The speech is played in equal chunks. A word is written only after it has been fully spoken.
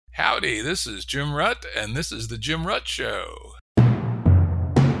Howdy, this is Jim Rutt, and this is The Jim Rutt Show.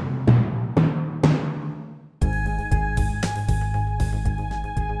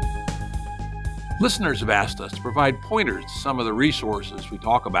 Listeners have asked us to provide pointers to some of the resources we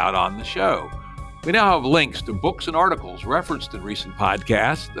talk about on the show. We now have links to books and articles referenced in recent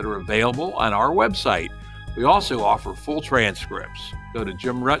podcasts that are available on our website. We also offer full transcripts. Go to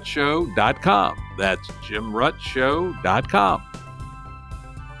jimruttshow.com. That's jimruttshow.com.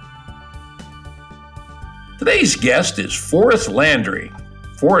 Today's guest is Forrest Landry.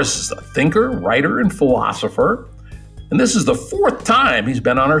 Forrest is a thinker, writer, and philosopher. And this is the fourth time he's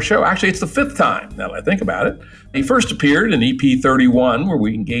been on our show. Actually, it's the fifth time, now that I think about it. He first appeared in EP31, where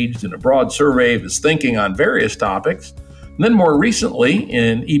we engaged in a broad survey of his thinking on various topics. And then more recently,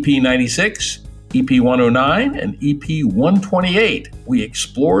 in EP96, EP109, and EP128, we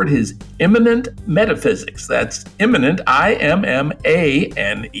explored his immanent metaphysics. That's immanent, I-M-M-A-N-E-N-T,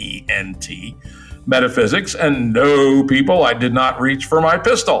 metaphysics. And no, people, I did not reach for my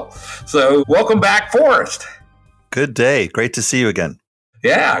pistol. So welcome back, Forrest. Good day. Great to see you again.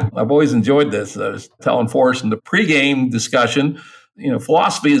 Yeah, I've always enjoyed this. I was telling Forrest in the pregame discussion,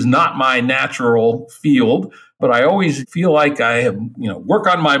 philosophy is not my natural field, but I always feel like I have, work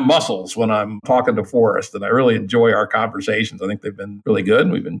on my muscles when I'm talking to Forrest, and I really enjoy our conversations. I think they've been really good,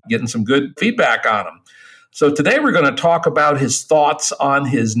 and we've been getting some good feedback on them. So today we're going to talk about his thoughts on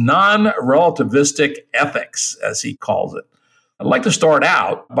his non-relativistic ethics, as he calls it. I'd like to start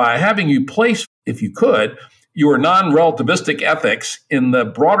out by having you place, if you could, your non-relativistic ethics in the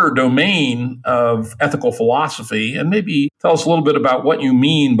broader domain of ethical philosophy, and maybe tell us a little bit about what you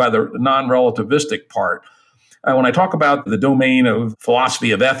mean by the non-relativistic part. When I talk about the domain of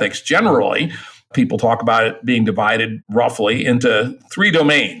philosophy of ethics, generally, people talk about it being divided roughly into three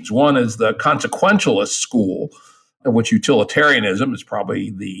domains. One is the consequentialist school, of which utilitarianism is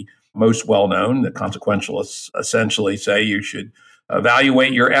probably the most well-known. The consequentialists essentially say you should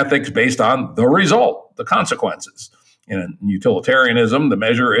evaluate your ethics based on the result, the consequences. In utilitarianism, the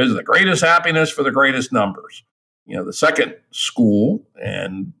measure is the greatest happiness for the greatest numbers. The second school,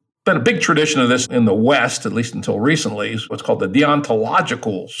 and been a big tradition of this in the West, at least until recently, is what's called the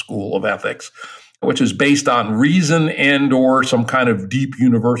deontological school of ethics, which is based on reason and or some kind of deep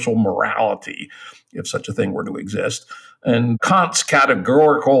universal morality, if such a thing were to exist. And Kant's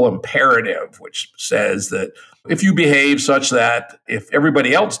categorical imperative, which says that if you behave such that if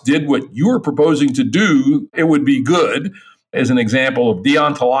everybody else did what you were proposing to do, it would be good, is an example of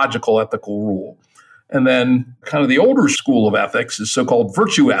deontological ethical rule. And then kind of the older school of ethics is so-called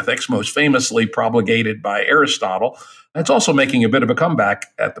virtue ethics, most famously promulgated by Aristotle. It's also making a bit of a comeback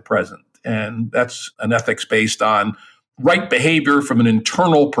at the present. And that's an ethics based on right behavior from an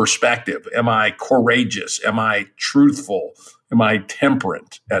internal perspective. Am I courageous? Am I truthful? Am I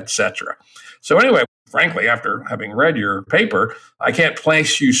temperate, etc.? So anyway, frankly, after having read your paper, I can't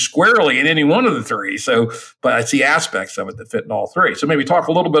place you squarely in any one of the three. But I see aspects of it that fit in all three. So maybe talk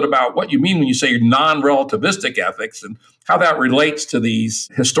a little bit about what you mean when you say non-relativistic ethics and how that relates to these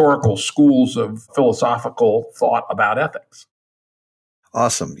historical schools of philosophical thought about ethics.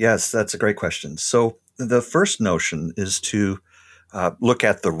 Awesome. Yes, that's a great question. So the first notion is to look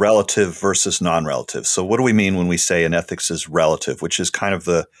at the relative versus non-relative. So what do we mean when we say an ethics is relative, which is kind of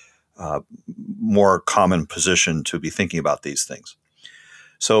the more common position to be thinking about these things.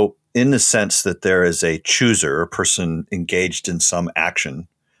 So in the sense that there is a chooser, a person engaged in some action,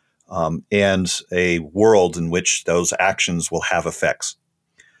 and a world in which those actions will have effects.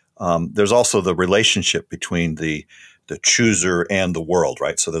 There's also the relationship between the chooser and the world,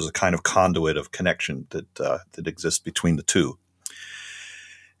 right? So there's a kind of conduit of connection that exists between the two.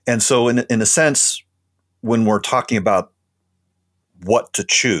 And so in a sense, when we're talking about what to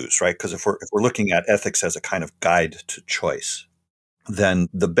choose, right? Because if we're looking at ethics as a kind of guide to choice, then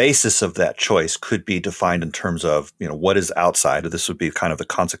the basis of that choice could be defined in terms of, what is outside. This would be kind of the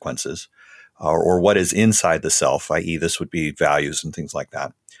consequences, or what is inside the self, i.e., this would be values and things like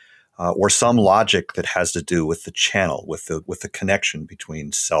that, or some logic that has to do with the channel, with the connection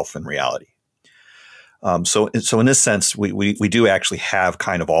between self and reality. So in this sense, we do actually have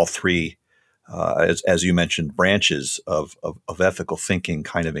kind of all three. As you mentioned, branches of ethical thinking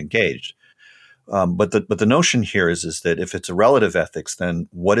kind of engaged. But the notion here is that if it's a relative ethics, then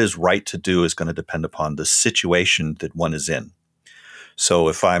what is right to do is going to depend upon the situation that one is in. So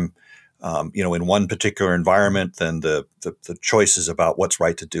if I'm, in one particular environment, then the choices about what's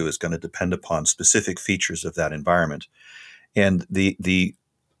right to do is going to depend upon specific features of that environment. And the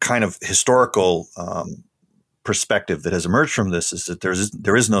kind of historical perspective that has emerged from this is that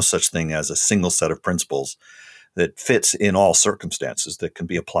there is no such thing as a single set of principles that fits in all circumstances, that can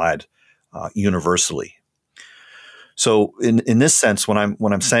be applied universally. So in this sense, when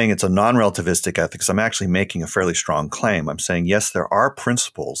I'm saying it's a non-relativistic ethics, I'm actually making a fairly strong claim. I'm saying, yes, there are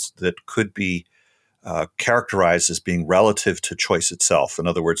principles that could be characterized as being relative to choice itself. In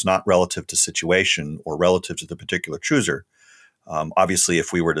other words, not relative to situation or relative to the particular chooser. Obviously,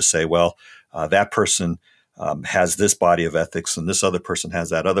 if we were to say, well, that person has this body of ethics and this other person has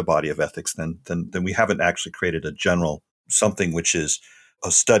that other body of ethics, then we haven't actually created a general something which is a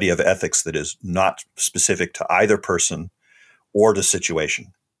study of ethics that is not specific to either person or to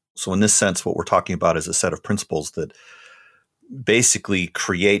situation. So in this sense, what we're talking about is a set of principles that basically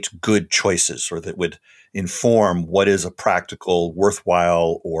create good choices, or that would inform what is a practical,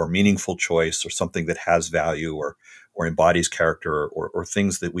 worthwhile, or meaningful choice, or something that has value or embodies character, or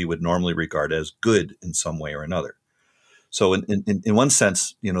things that we would normally regard as good in some way or another. So in one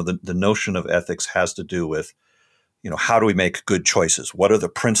sense, the notion of ethics has to do with, how do we make good choices? What are the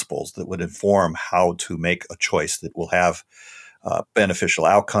principles that would inform how to make a choice that will have beneficial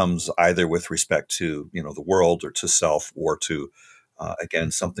outcomes, either with respect to, the world or to self, or to,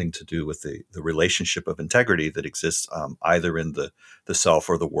 again, something to do with the relationship of integrity that exists either in the self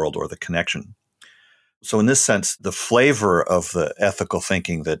or the world or the connection. So in this sense, the flavor of the ethical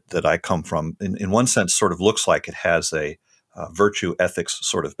thinking that I come from, in one sense, sort of looks like it has a virtue ethics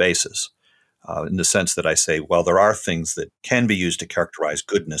sort of basis. In the sense that I say, well, there are things that can be used to characterize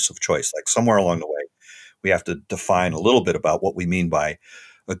goodness of choice. Like somewhere along the way, we have to define a little bit about what we mean by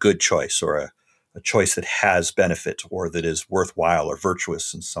a good choice, or a choice that has benefit, or that is worthwhile or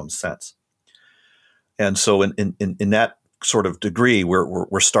virtuous in some sense. And so in that sort of degree,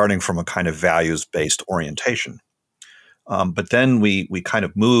 we're starting from a kind of values-based orientation. But then we kind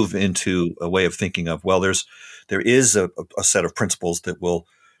of move into a way of thinking of, well, there is a set of principles that will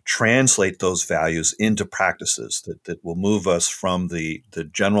translate those values into practices that will move us from the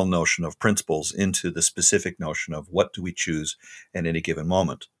general notion of principles into the specific notion of what do we choose at any given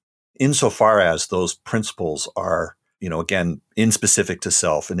moment. Insofar as those principles are, again, inspecific to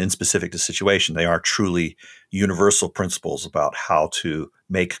self and inspecific to situation, they are truly universal principles about how to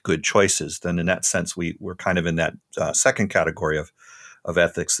make good choices, then in that sense, we're kind of in that second category of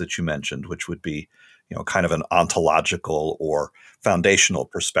ethics that you mentioned, which would be, kind of an ontological or foundational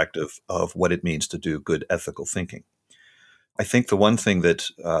perspective of what it means to do good ethical thinking. I think the one thing that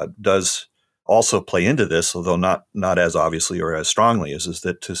does also play into this, although not as obviously or as strongly, is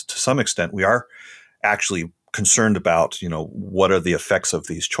that to some extent we are actually concerned about, what are the effects of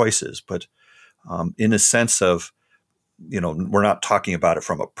these choices. But in a sense of, we're not talking about it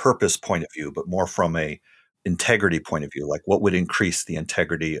from a purpose point of view, but more from a integrity point of view, like what would increase the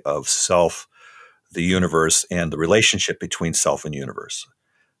integrity of self, the universe, and the relationship between self and universe.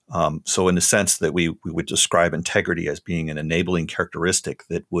 So in the sense that we would describe integrity as being an enabling characteristic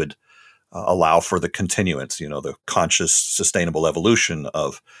that would allow for the continuance, the conscious, sustainable evolution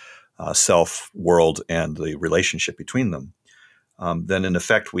of self, world, and the relationship between them, then in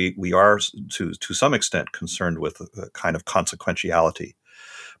effect we are to some extent concerned with a kind of consequentiality.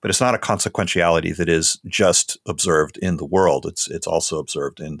 But it's not a consequentiality that is just observed in the world. It's also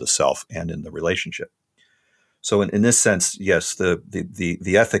observed in the self and in the relationship. So in this sense, yes,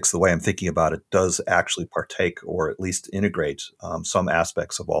 the ethics, the way I'm thinking about it, does actually partake, or at least integrate, some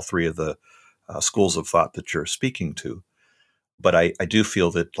aspects of all three of the schools of thought that you're speaking to. But I do feel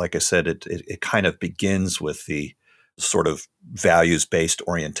that, like I said, it kind of begins with the sort of values-based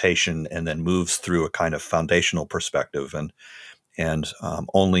orientation and then moves through a kind of foundational perspective, and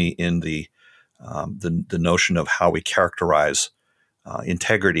only in the notion of how we characterize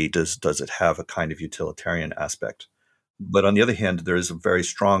integrity does it have a kind of utilitarian aspect. But on the other hand, there is a very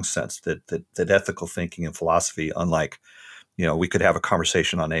strong sense that ethical thinking and philosophy, unlike, we could have a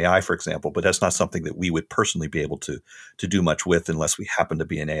conversation on AI, for example, but that's not something that we would personally be able to do much with unless we happen to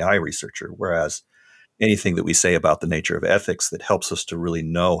be an AI researcher. Whereas anything that we say about the nature of ethics that helps us to really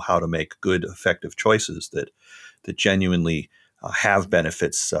know how to make good, effective choices that genuinely have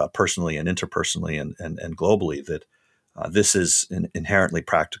benefits personally and interpersonally and globally, that this is inherently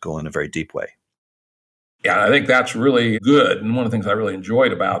practical in a very deep way. Yeah, I think that's really good. And one of the things I really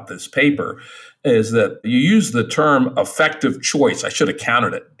enjoyed about this paper is that you use the term effective choice. I should have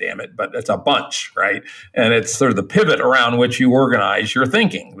counted it, damn it, but it's a bunch, right? And it's sort of the pivot around which you organize your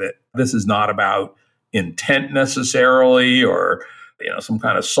thinking, that this is not about intent necessarily, or some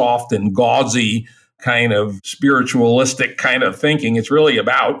kind of soft and gauzy kind of spiritualistic kind of thinking. It's really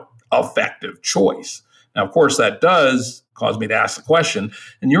about effective choice. Now, of course, that does cause me to ask the question,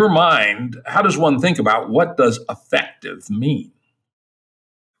 in your mind, how does one think about what does effective mean?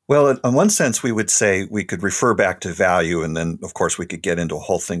 Well, in one sense, we would say we could refer back to value, and then, of course, we could get into a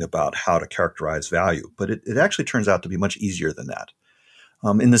whole thing about how to characterize value. But it actually turns out to be much easier than that.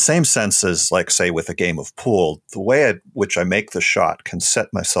 In the same sense as, like, say, with a game of pool, the way at which I make the shot can set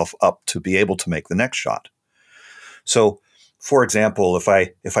myself up to be able to make the next shot. So, for example, if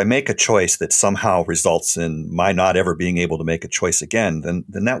I make a choice that somehow results in my not ever being able to make a choice again, then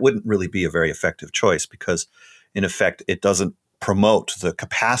that wouldn't really be a very effective choice because, in effect, it doesn't promote the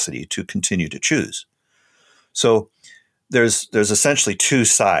capacity to continue to choose. So there's essentially two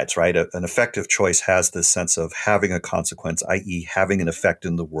sides, right? An effective choice has this sense of having a consequence, i.e. having an effect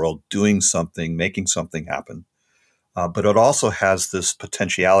in the world, doing something, making something happen. But it also has this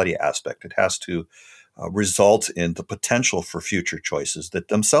potentiality aspect. It has to result in the potential for future choices that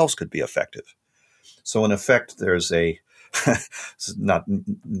themselves could be effective. So in effect, there's not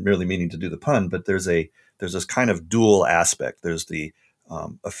really meaning to do the pun, but there's this kind of dual aspect. There's the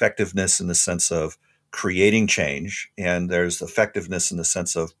effectiveness in the sense of creating change, and there's effectiveness in the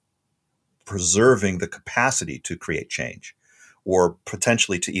sense of preserving the capacity to create change, or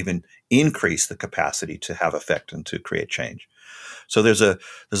potentially to even increase the capacity to have effect and to create change. So there's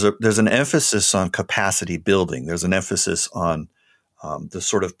an emphasis on capacity building. There's an emphasis on the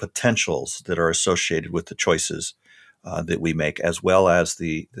sort of potentials that are associated with the choices that we make, as well as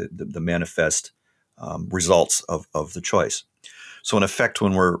the manifest results of the choice. So in effect,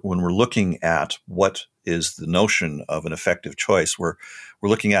 when we're looking at what is the notion of an effective choice, we're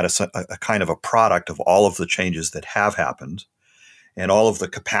looking at a kind of a product of all of the changes that have happened and all of the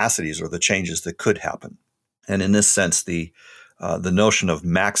capacities or the changes that could happen. And in this sense, the notion of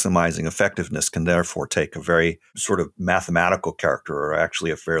maximizing effectiveness can therefore take a very sort of mathematical character, or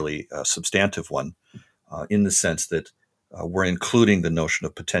actually a fairly substantive one, in the sense that we're including the notion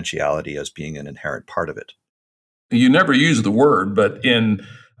of potentiality as being an inherent part of it. You never use the word, but in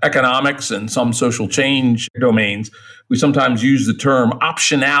economics and some social change domains, we sometimes use the term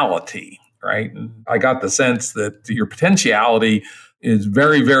optionality, right? And I got the sense that your potentiality is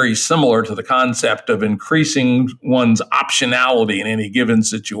very, very similar to the concept of increasing one's optionality in any given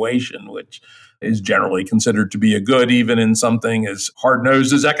situation, which is generally considered to be a good, even in something as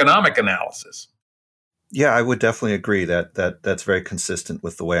hard-nosed as economic analysis. Yeah, I would definitely agree that that's very consistent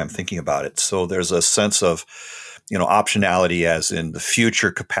with the way I'm thinking about it. So there's a sense of, optionality as in the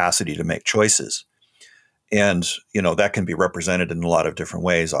future capacity to make choices. And, that can be represented in a lot of different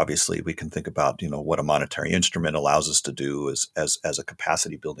ways. Obviously, we can think about, what a monetary instrument allows us to do as a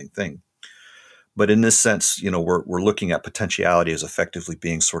capacity building thing. But in this sense, we're looking at potentiality as effectively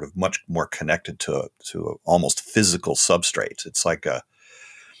being sort of much more connected to a almost physical substrate. It's like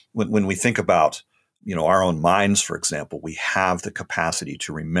when we think about, our own minds, for example, we have the capacity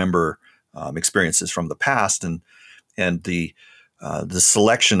to remember experiences from the past, and the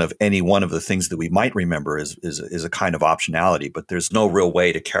selection of any one of the things that we might remember is a kind of optionality. But there's no real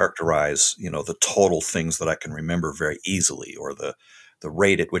way to characterize, the total things that I can remember very easily, or the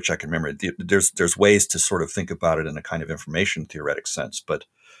rate at which I can remember it. There's ways to sort of think about it in a kind of information theoretic sense, but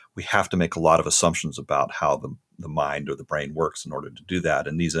we have to make a lot of assumptions about how the mind or the brain works in order to do that,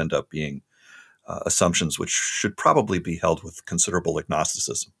 and these end up being assumptions which should probably be held with considerable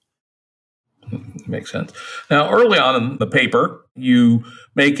agnosticism. Makes sense. Now, early on in the paper, you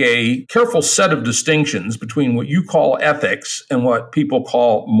make a careful set of distinctions between what you call ethics and what people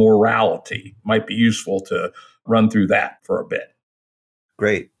call morality. Might be useful to run through that for a bit.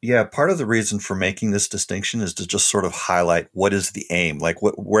 Great. Yeah, part of the reason for making this distinction is to just sort of highlight what is the aim, like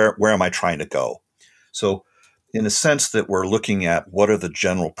where am I trying to go? So in the sense that we're looking at what are the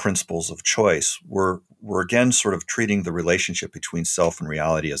general principles of choice, we're again sort of treating the relationship between self and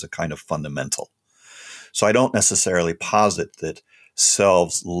reality as a kind of fundamental. So I don't necessarily posit that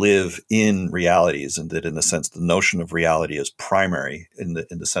selves live in realities, and that in the sense the notion of reality is primary in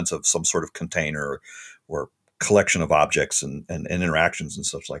the sense of some sort of container or collection of objects and interactions and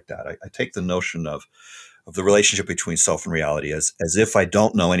such like that. I take the notion of the relationship between self and reality as if I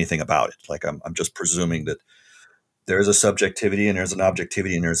don't know anything about it. Like I'm just presuming that there's a subjectivity and there's an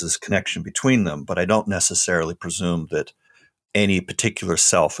objectivity and there's this connection between them, but I don't necessarily presume that any particular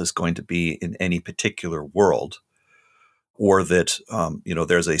self is going to be in any particular world, or that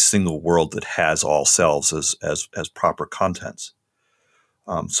there's a single world that has all selves as proper contents.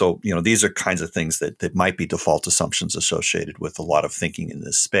 So these are kinds of things that might be default assumptions associated with a lot of thinking in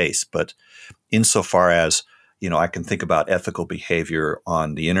this space. But insofar as I can think about ethical behavior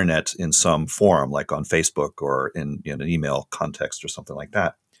on the internet in some forum, like on Facebook or in an email context or something like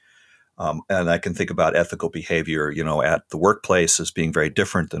that. And I can think about ethical behavior, at the workplace as being very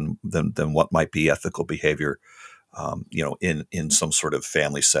different than what might be ethical behavior in some sort of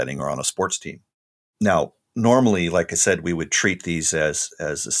family setting or on a sports team. Now, normally, like I said, we would treat these as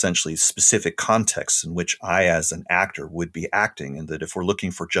essentially specific contexts in which I, as an actor, would be acting, and that if we're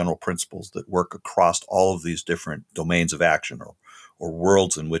looking for general principles that work across all of these different domains of action or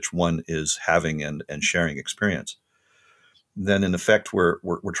worlds in which one is having and sharing experience, then in effect we're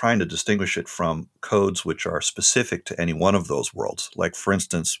trying to distinguish it from codes which are specific to any one of those worlds. Like, for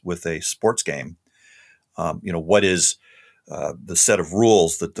instance, with a sports game, what is the set of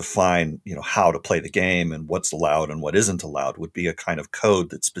rules that define, how to play the game and what's allowed and what isn't allowed would be a kind of code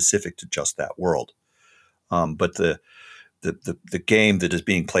that's specific to just that world. But the game that is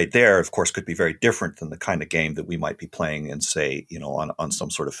being played there, of course, could be very different than the kind of game that we might be playing in, say, on some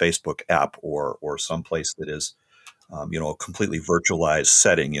sort of Facebook app or someplace that is, a completely virtualized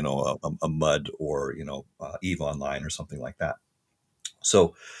setting, a MUD or, EVE Online or something like that.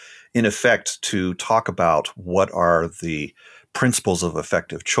 So, in effect, to talk about what are the principles of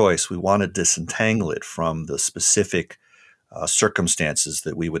effective choice, we want to disentangle it from the specific circumstances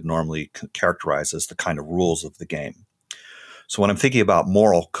that we would normally characterize as the kind of rules of the game. So when I'm thinking about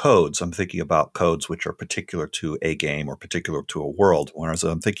moral codes, I'm thinking about codes which are particular to a game or particular to a world. Whereas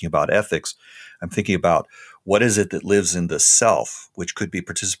I'm thinking about ethics, I'm thinking about what is it that lives in the self, which could be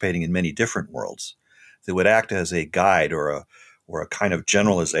participating in many different worlds, that would act as a guide or a kind of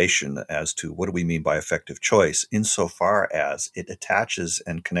generalization as to what do we mean by effective choice, insofar as it attaches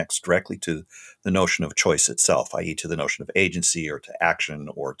and connects directly to the notion of choice itself, i.e. to the notion of agency or to action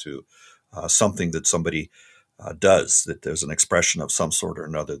or to something that somebody does, that there's an expression of some sort or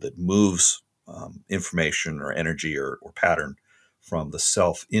another that moves information or energy or pattern from the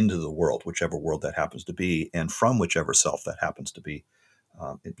self into the world, whichever world that happens to be, and from whichever self that happens to be,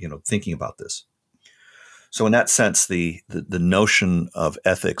 thinking about this. So in that sense, the notion of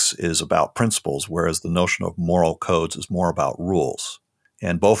ethics is about principles, whereas the notion of moral codes is more about rules.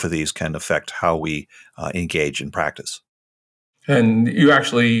 And both of these can affect how we engage in practice. And you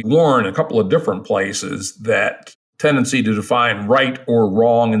actually warn a couple of different places that tendency to define right or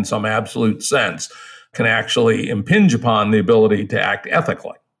wrong in some absolute sense can actually impinge upon the ability to act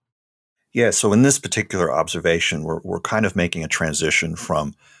ethically. Yeah, so in this particular observation, we're kind of making a transition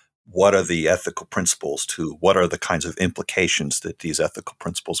from what are the ethical principles to what are the kinds of implications that these ethical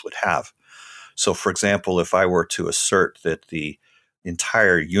principles would have. So, for example, if I were to assert that the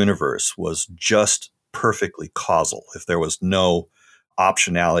entire universe was just perfectly causal, if there was no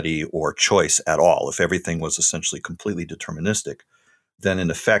optionality or choice at all, if everything was essentially completely deterministic, then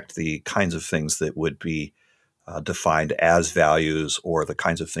in effect, the kinds of things that would be defined as values or the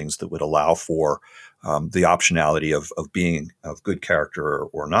kinds of things that would allow for the optionality of being of good character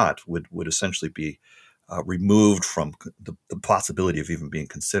or not would essentially be removed from the possibility of even being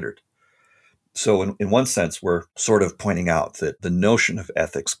considered. So in one sense, we're sort of pointing out that the notion of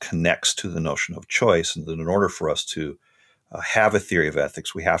ethics connects to the notion of choice, and that in order for us to have a theory of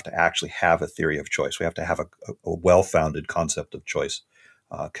ethics, we have to actually have a theory of choice. We have to have a well-founded concept of choice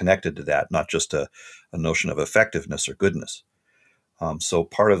connected to that, not just a notion of effectiveness or goodness. So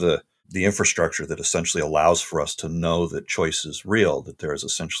part of the infrastructure that essentially allows for us to know that choice is real, that there is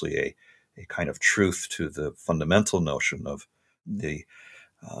essentially a kind of truth to the fundamental notion of the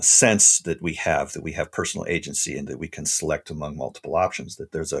sense that we have personal agency and that we can select among multiple options,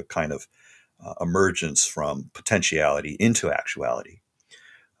 that there's a kind of emergence from potentiality into actuality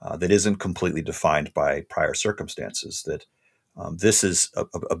that isn't completely defined by prior circumstances, that this is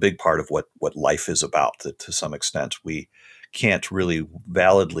a big part of what life is about, that to some extent we can't really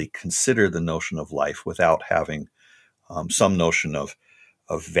validly consider the notion of life without having some notion of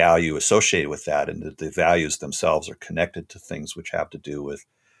value associated with that, and that the values themselves are connected to things which have to do with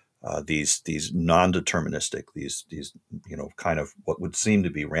these non-deterministic, these kind of what would seem to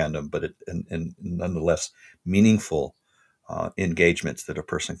be random, but and nonetheless meaningful engagements that a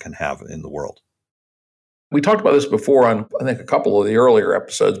person can have in the world. We talked about this before on, I think, a couple of the earlier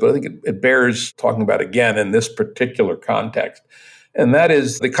episodes, but I think it bears talking about again in this particular context. And that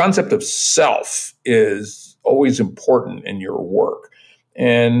is the concept of self is always important in your work.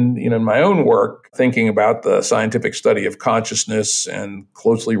 And, in my own work, thinking about the scientific study of consciousness and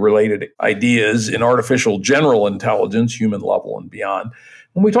closely related ideas in artificial general intelligence, human level and beyond,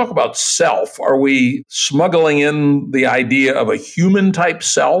 when we talk about self, are we smuggling in the idea of a human type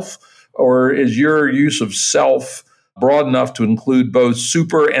self? Or is your use of self broad enough to include both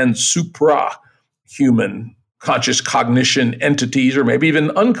super and supra-human conscious cognition entities, or maybe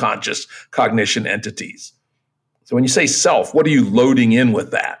even unconscious cognition entities? So when you say self, what are you loading in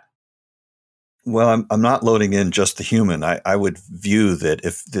with that? Well, I'm not loading in just the human. I would view that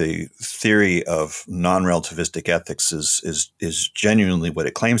if the theory of non-relativistic ethics is genuinely what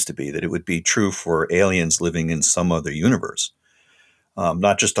it claims to be, that it would be true for aliens living in some other universe,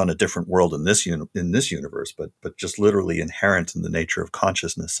 not just on a different world in this universe, but just literally inherent in the nature of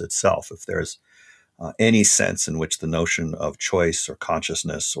consciousness itself. If there's any sense in which the notion of choice or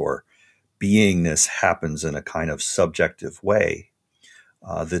consciousness or beingness happens in a kind of subjective way,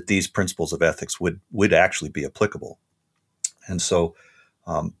 that these principles of ethics would actually be applicable. And so,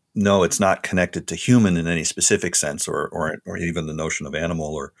 no, it's not connected to human in any specific sense, or even the notion of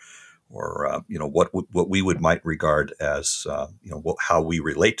animal, or what we might regard as how we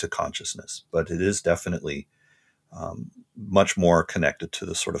relate to consciousness. But it is definitely much more connected to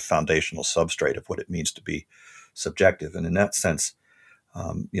the sort of foundational substrate of what it means to be subjective. And in that sense,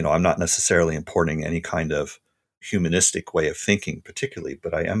 I'm not necessarily importing any kind of humanistic way of thinking particularly,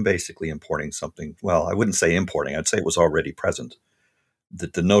 but I am basically importing something. Well, I wouldn't say importing. I'd say it was already present.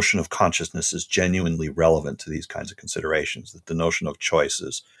 That the notion of consciousness is genuinely relevant to these kinds of considerations, that the notion of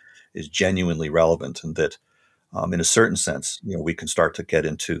choices is genuinely relevant, and that in a certain sense, we can start to get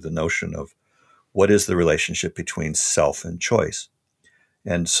into the notion of what is the relationship between self and choice.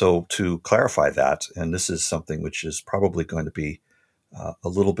 And so to clarify that, and this is something which is probably going to be a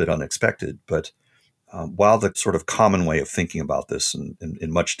little bit unexpected, but while the sort of common way of thinking about this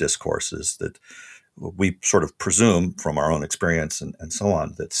in much discourse is that we sort of presume from our own experience and so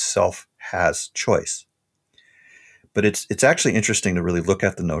on that self has choice. But it's actually interesting to really look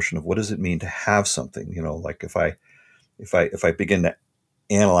at the notion of what does it mean to have something, like if I begin to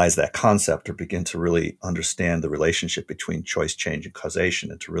analyze that concept or begin to really understand the relationship between choice, change, and causation,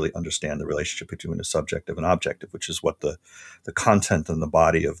 and to really understand the relationship between the subjective and objective, which is what the content and the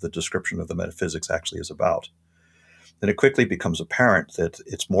body of the description of the metaphysics actually is about, then it quickly becomes apparent that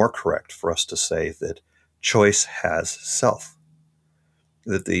it's more correct for us to say that choice has self.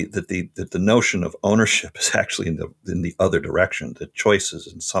 That the notion of ownership is actually in the other direction. That choice is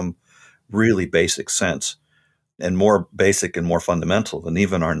in some really basic sense and more basic and more fundamental than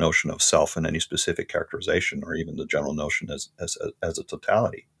even our notion of self in any specific characterization, or even the general notion as a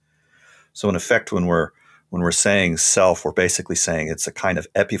totality. So in effect, when we're saying self, we're basically saying it's a kind of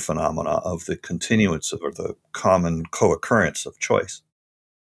epiphenomena of the continuance or the common co-occurrence of choice.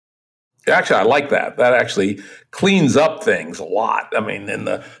 Actually, I like that. That actually cleans up things a lot. I mean, in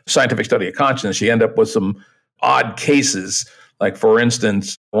the scientific study of consciousness, you end up with some odd cases. Like, for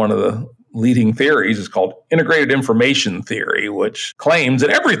instance, one of the leading theories is called integrated information theory, which claims that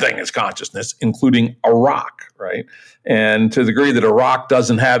everything is consciousness, including a rock, right? And to the degree that a rock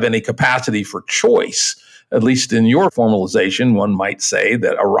doesn't have any capacity for choice, at least in your formalization, one might say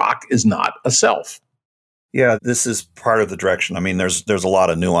that a rock is not a self. Yeah, this is part of the direction. I mean, there's a lot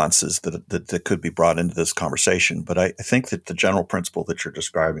of nuances that could be brought into this conversation, but I think that the general principle that you're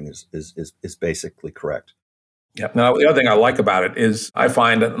describing is basically correct. Yeah. Now, the other thing I like about it is I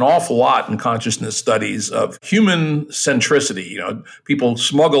find an awful lot in consciousness studies of human centricity. People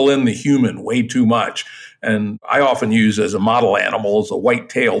smuggle in the human way too much. And I often use as a model animal as a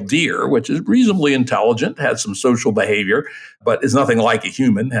white-tailed deer, which is reasonably intelligent, has some social behavior, but is nothing like a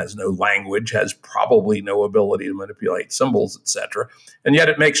human, has no language, has probably no ability to manipulate symbols, etc. And yet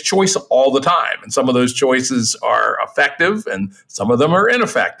it makes choice all the time. And some of those choices are effective and some of them are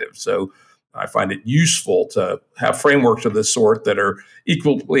ineffective. So I find it useful to have frameworks of this sort that are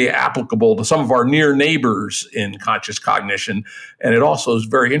equally applicable to some of our near neighbors in conscious cognition. And it also is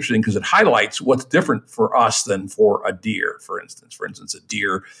very interesting because it highlights what's different for us than for a deer, for instance. For instance, a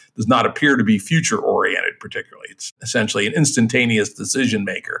deer does not appear to be future-oriented particularly. It's essentially an instantaneous decision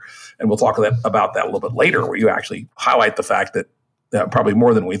maker. And we'll talk about that a little bit later, where you actually highlight the fact that probably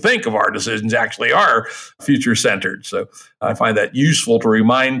more than we think of our decisions actually are future-centered. So I find that useful to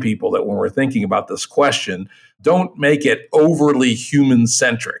remind people that when we're thinking about this question, don't make it overly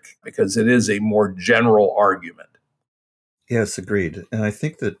human-centric, because it is a more general argument. Yes, agreed. And I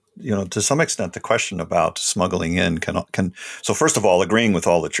think that, to some extent, the question about smuggling in can so first of all, agreeing with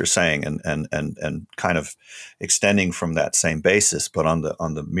all that you're saying and kind of extending from that same basis, but on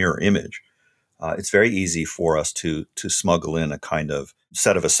the mirror image. It's very easy for us to smuggle in a kind of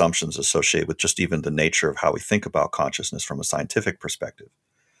set of assumptions associated with just even the nature of how we think about consciousness from a scientific perspective.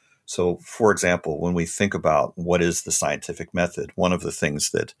 So, for example, when we think about what is the scientific method, one of the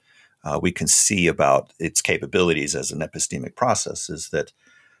things that we can see about its capabilities as an epistemic process is that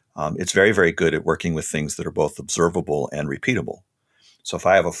it's very, very good at working with things that are both observable and repeatable. So if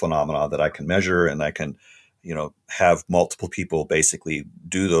I have a phenomena that I can measure and I can have multiple people basically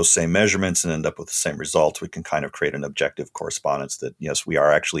do those same measurements and end up with the same results, we can kind of create an objective correspondence that, yes, we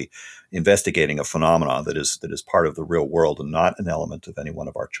are actually investigating a phenomenon that is part of the real world and not an element of any one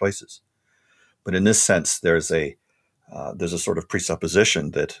of our choices. But in this sense, there's a sort of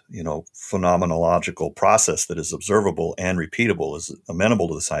presupposition that, phenomenological process that is observable and repeatable is amenable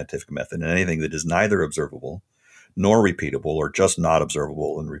to the scientific method, and anything that is neither observable nor repeatable, or just not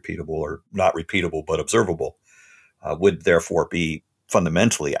observable and repeatable, or not repeatable but observable, would therefore be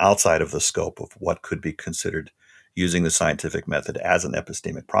fundamentally outside of the scope of what could be considered using the scientific method as an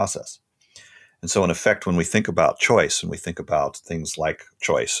epistemic process. And so, in effect, when we think about choice and we think about things like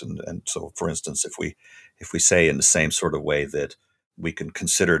choice, and so, for instance, if we say in the same sort of way that we can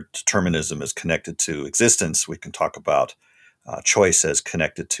consider determinism as connected to existence, we can talk about choice as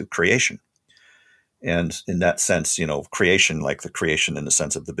connected to creation. And in that sense, creation, like the creation in the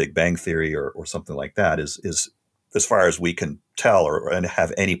sense of the Big Bang Theory or something like that, is as far as we can tell and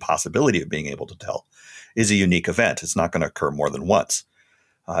have any possibility of being able to tell, is a unique event. It's not going to occur more than once,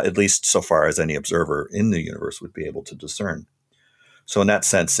 at least so far as any observer in the universe would be able to discern. So in that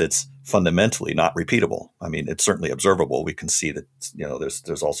sense, it's fundamentally not repeatable. I mean, it's certainly observable. We can see that,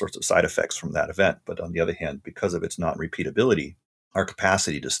 there's all sorts of side effects from that event. But on the other hand, because of its non-repeatability, our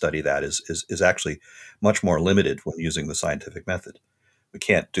capacity to study that is actually much more limited when using the scientific method. We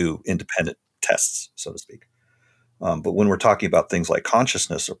can't do independent tests, so to speak. But when we're talking about things like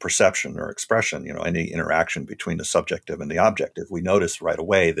consciousness or perception or expression, any interaction between the subjective and the objective, we notice right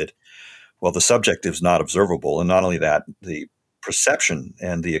away that, well, the subjective is not observable. And not only that, the perception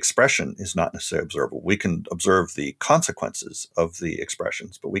and the expression is not necessarily observable. We can observe the consequences of the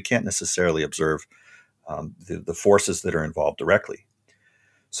expressions, but we can't necessarily observe the forces that are involved directly.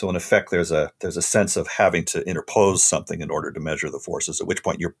 So in effect, there's a sense of having to interpose something in order to measure the forces, at which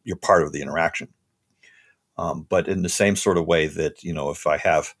point you're part of the interaction. But in the same sort of way that, if I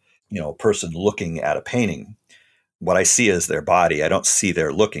have, a person looking at a painting, what I see is their body. I don't see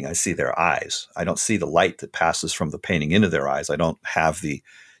their looking. I see their eyes. I don't see the light that passes from the painting into their eyes. I don't have the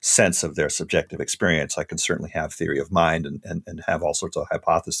sense of their subjective experience. I can certainly have theory of mind and have all sorts of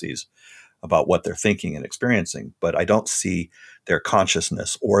hypotheses about what they're thinking and experiencing, but I don't see their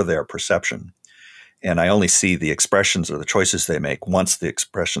consciousness or their perception. And I only see the expressions or the choices they make once the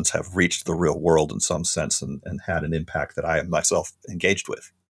expressions have reached the real world in some sense and had an impact that I am myself engaged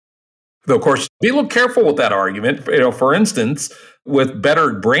with. Though, of course, be a little careful with that argument. For instance, with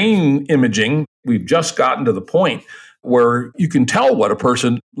better brain imaging, we've just gotten to the point where you can tell what a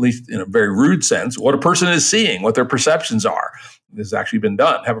person, at least in a very rude sense, what a person is seeing, what their perceptions are. This has actually been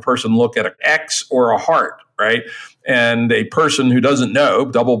done. Have a person look at an X or a heart, right? And a person who doesn't know,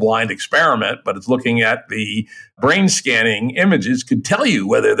 double-blind experiment, but is looking at the brain scanning images could tell you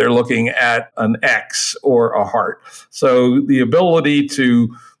whether they're looking at an X or a heart. So the ability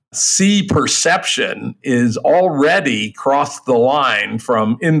to see perception is already crossed the line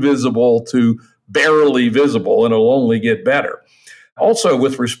from invisible to barely visible, and it'll only get better. Also,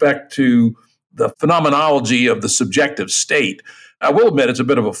 with respect to the phenomenology of the subjective state, I will admit it's a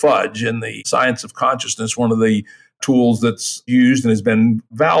bit of a fudge. In the science of consciousness, one of the tools that's used and has been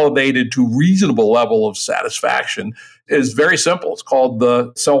validated to reasonable level of satisfaction is very simple. It's called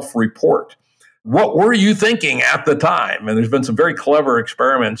the self-report. What were you thinking at the time? And there's been some very clever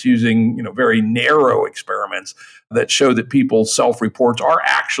experiments using, very narrow experiments that show that people's self-reports are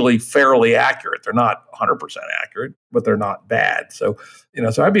actually fairly accurate. They're not 100% accurate, but they're not bad. So,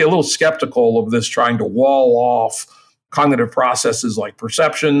 so I'd be a little skeptical of this trying to wall off cognitive processes like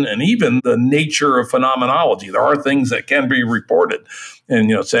perception and even the nature of phenomenology. There are things that can be reported. And,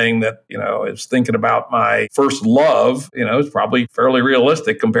 saying that, I was thinking about my first love, is probably fairly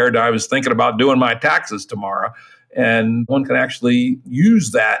realistic compared to I was thinking about doing my taxes tomorrow. And one can actually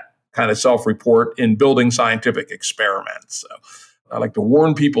use that kind of self-report in building scientific experiments. So I like to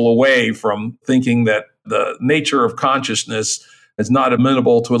warn people away from thinking that the nature of consciousness is not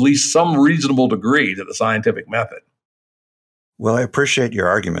amenable to at least some reasonable degree to the scientific method. Well, I appreciate your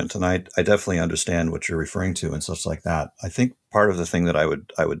argument, and I definitely understand what you're referring to and such like that. I think part of the thing that I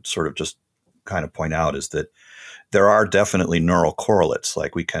would sort of just kind of point out is that there are definitely neural correlates.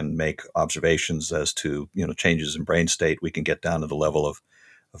 Like we can make observations as to changes in brain state. We can get down to the level of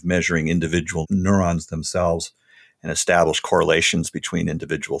measuring individual neurons themselves and establish correlations between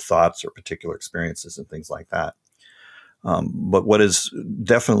individual thoughts or particular experiences and things like that. But what is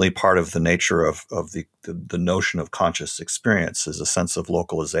definitely part of the nature of the notion of conscious experience is a sense of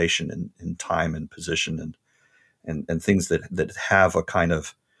localization in time and position and things that have a kind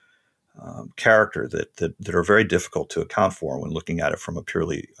of character that are very difficult to account for when looking at it from a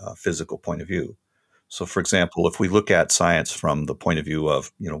purely physical point of view. So, for example, if we look at science from the point of view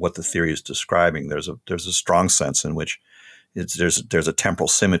of what the theory is describing, there's a strong sense in which there's a temporal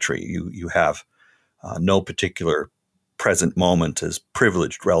symmetry. You have no particular present moment is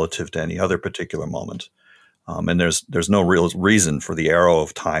privileged relative to any other particular moment. And there's no real reason for the arrow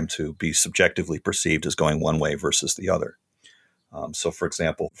of time to be subjectively perceived as going one way versus the other. So, for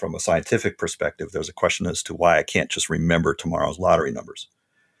example, from a scientific perspective, there's a question as to why I can't just remember tomorrow's lottery numbers.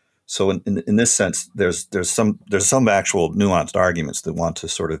 So, in this sense, there's some actual nuanced arguments that want to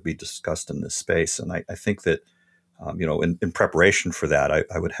sort of be discussed in this space, and I think that in preparation for that,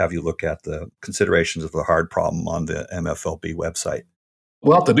 I would have you look at the considerations of the hard problem on the MFLB website.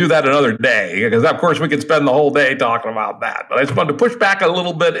 We'll have to do that another day, because of course we could spend the whole day talking about that. But I just wanted to push back a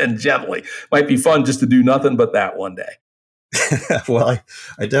little bit and gently. Might be fun just to do nothing but that one day. Well,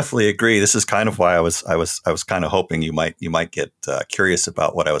 I definitely agree. This is kind of why I was kind of hoping you might get curious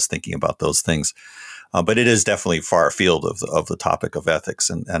about what I was thinking about those things. But it is definitely far afield of the topic of ethics,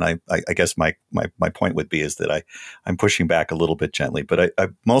 and I guess my point would be is that I'm pushing back a little bit gently, but I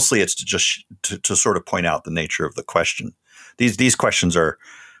mostly it's to sort of point out the nature of the question. These questions are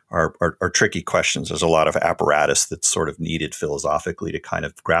tricky questions. There's a lot of apparatus that's sort of needed philosophically to kind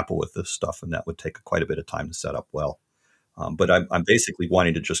of grapple with this stuff, and that would take quite a bit of time to set up well. But I'm basically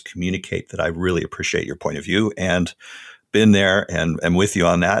wanting to just communicate that I really appreciate your point of view and been there and with you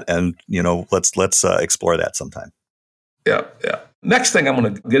on that. And, let's explore that sometime. Yeah. Next thing I'm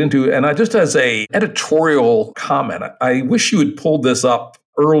going to get into, and just as a editorial comment, I wish you had pulled this up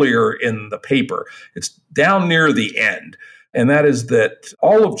earlier in the paper. It's down near the end. And that is that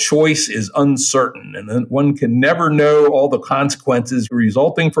all of choice is uncertain, and that one can never know all the consequences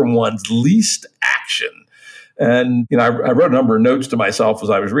resulting from one's least action. And, I wrote a number of notes to myself as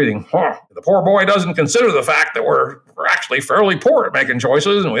I was reading. The poor boy doesn't consider the fact that we're actually fairly poor at making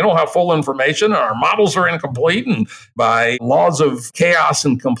choices, and we don't have full information, and our models are incomplete, and by laws of chaos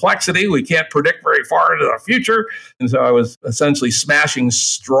and complexity, we can't predict very far into the future. And so I was essentially smashing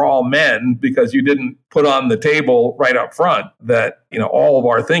straw men because you didn't put on the table right up front that, all of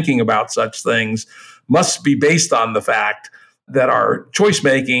our thinking about such things must be based on the fact that our choice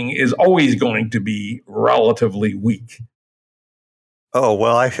making is always going to be relatively weak. Oh,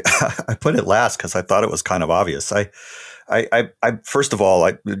 well, I put it last because I thought it was kind of obvious. I first of all,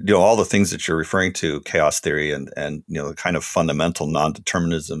 all the things that you're referring to, chaos theory and the kind of fundamental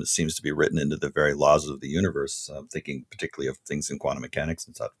non-determinism that seems to be written into the very laws of the universe, thinking particularly of things in quantum mechanics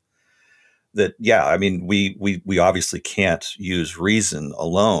and stuff. That, we obviously can't use reason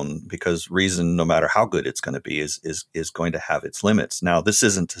alone, because reason, no matter how good it's going to be, is going to have its limits. Now, this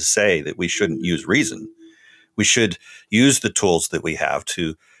isn't to say that we shouldn't use reason. We should use the tools that we have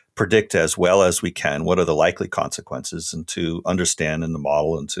to predict as well as we can what are the likely consequences, and to understand in the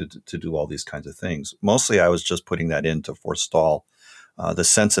model, and to do all these kinds of things. Mostly, I was just putting that in to forestall the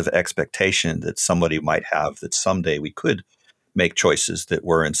sense of expectation that somebody might have that someday we could make choices that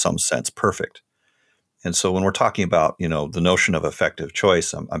were in some sense perfect. And so when we're talking about, the notion of effective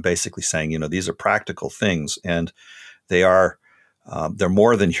choice, I'm basically saying, these are practical things, and they're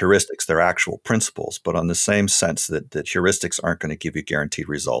more than heuristics. They're actual principles, but on the same sense that heuristics aren't going to give you guaranteed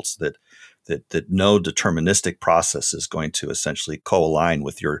results, that no deterministic process is going to essentially co-align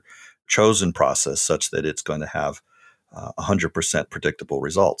with your chosen process such that it's going to have 100% predictable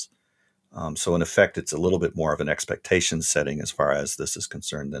results. So in effect, it's a little bit more of an expectation setting as far as this is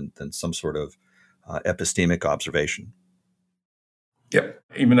concerned than some sort of epistemic observation. Yep.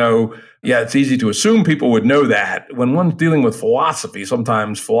 Even though, it's easy to assume people would know that. When one's dealing with philosophy,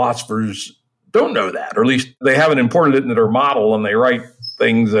 sometimes philosophers don't know that, or at least they haven't imported it into their model, and they write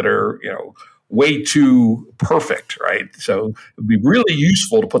things that are, way too perfect, right? So it would be really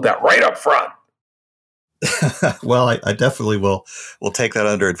useful to put that right up front. Well, I definitely will take that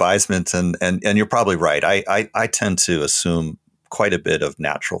under advisement, and you're probably right. I tend to assume quite a bit of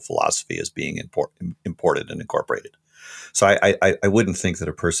natural philosophy as being imported and incorporated. So I wouldn't think that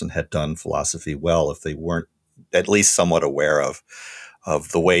a person had done philosophy well if they weren't at least somewhat aware of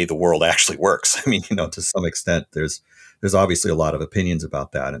the way the world actually works. To some extent, there's obviously a lot of opinions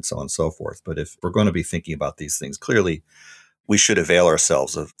about that and so on and so forth. But if we're going to be thinking about these things clearly, we should avail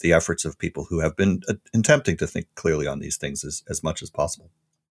ourselves of the efforts of people who have been attempting to think clearly on these things as much as possible.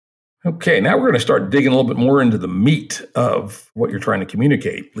 Okay, now we're going to start digging a little bit more into the meat of what you're trying to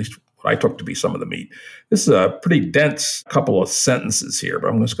communicate, at least what I took to be some of the meat. This is a pretty dense couple of sentences here, but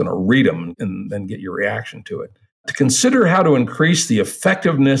I'm just going to read them and then get your reaction to it. To consider how to increase the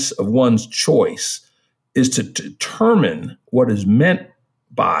effectiveness of one's choice is to determine what is meant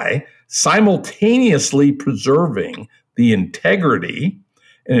by simultaneously preserving the integrity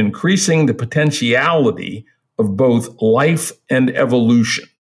and increasing the potentiality of both life and evolution.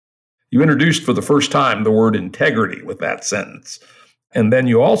 You introduced for the first time the word integrity with that sentence. And then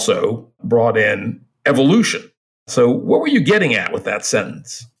you also brought in evolution. So what were you getting at with that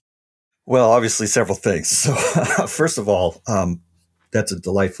sentence? Well, obviously several things. So first of all, that's a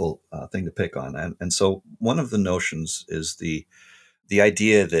delightful thing to pick on. And so one of the notions is the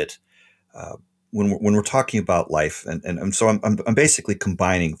idea that when we're talking about life, and so I'm basically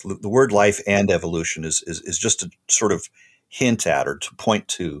combining the word life and evolution is just to sort of hint at or to point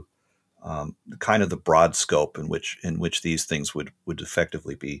to kind of the broad scope in which these things would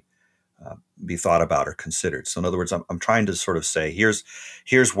effectively be thought about or considered. So in other words, I'm trying to sort of say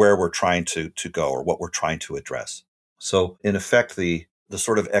here's where we're trying to go or what we're trying to address. So in effect, the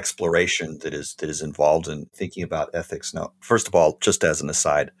sort of exploration that is involved in thinking about ethics. Now, first of all, just as an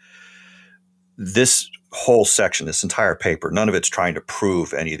aside, this whole section, this entire paper, none of it's trying to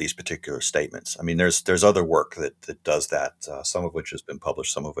prove any of these particular statements. I mean, there's other work that does that, some of which has been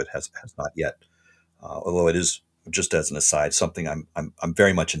published, some of it has not yet. Although it is, just as an aside, something I'm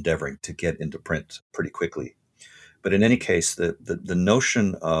very much endeavoring to get into print pretty quickly. But in any case, the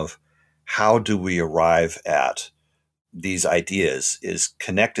notion of how do we arrive at these ideas is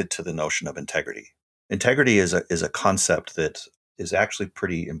connected to the notion of integrity. Integrity is a concept that is actually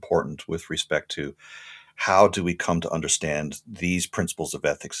pretty important with respect to how do we come to understand these principles of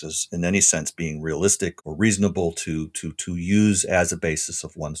ethics as, in any sense, being realistic or reasonable to use as a basis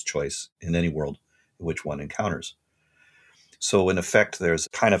of one's choice in any world in which one encounters. So in effect, there's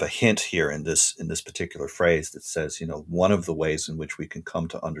kind of a hint here in this particular phrase that says, one of the ways in which we can come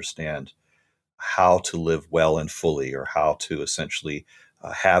to understand how to live well and fully, or how to essentially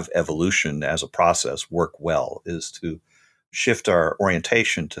have evolution as a process work well, is to shift our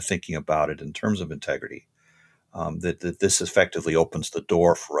orientation to thinking about it in terms of integrity. That this effectively opens the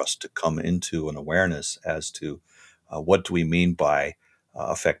door for us to come into an awareness as to what do we mean by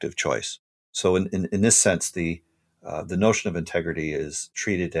effective choice. So in this sense, the notion of integrity is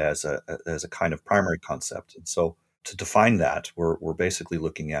treated as a kind of primary concept. And so to define that, we're basically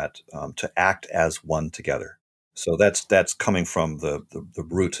looking at to act as one together. So that's coming from the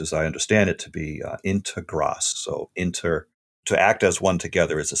root, as I understand it, to be integras. So to act as one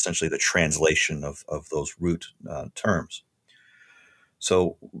together is essentially the translation of those root terms.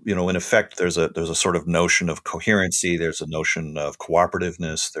 So, in effect, there's a sort of notion of coherency. There's a notion of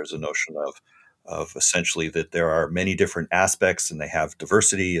cooperativeness. There's a notion of essentially that there are many different aspects and they have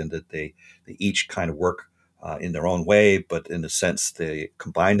diversity, and that they each kind of work in their own way, but in a sense, they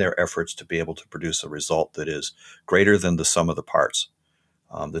combine their efforts to be able to produce a result that is greater than the sum of the parts.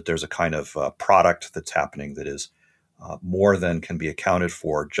 That there's a kind of product that's happening that is more than can be accounted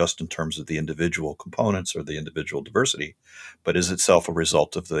for just in terms of the individual components or the individual diversity, but is itself a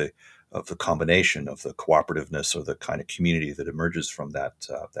result of the combination of the cooperativeness or the kind of community that emerges from that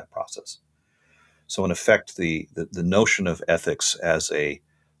process. So in effect, the notion of ethics as a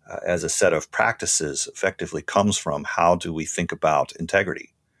set of practices effectively comes from how do we think about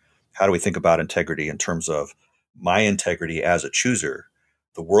integrity? How do we think about integrity in terms of my integrity as a chooser,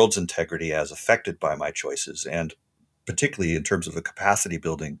 the world's integrity as affected by my choices, and particularly in terms of the capacity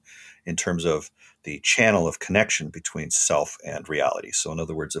building, in terms of the channel of connection between self and reality. So in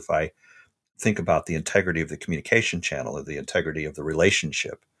other words, if I think about the integrity of the communication channel or the integrity of the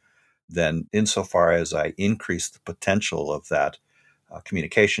relationship, then insofar as I increase the potential of that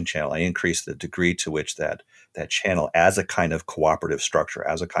communication channel, I increase the degree to which that channel as a kind of cooperative structure,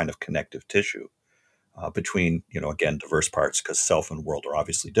 as a kind of connective tissue between, again, diverse parts, because self and world are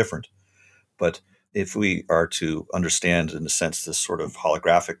obviously different. But if we are to understand, in a sense, this sort of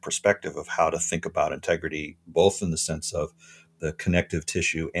holographic perspective of how to think about integrity, both in the sense of the connective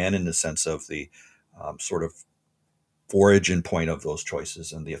tissue and in the sense of the sort of origin point of those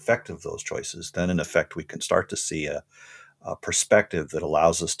choices and the effect of those choices, then in effect we can start to see a perspective that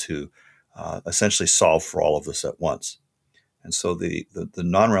allows us to essentially solve for all of this at once. And so the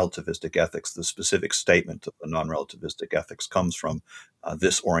non-relativistic ethics, the specific statement of the non-relativistic ethics comes from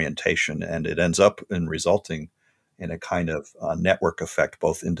this orientation, and it ends up in resulting in a kind of network effect,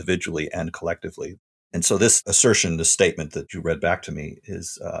 both individually and collectively. And so this assertion, this statement that you read back to me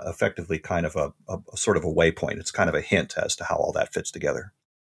is effectively kind of a sort of a waypoint. It's kind of a hint as to how all that fits together.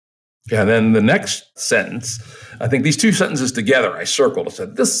 Yeah, then the next sentence, I think these two sentences together, I circled. I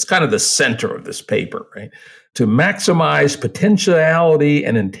said, this is kind of the center of this paper, right? To maximize potentiality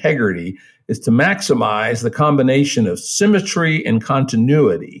and integrity is to maximize the combination of symmetry and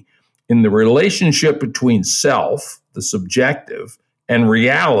continuity in the relationship between self, the subjective, and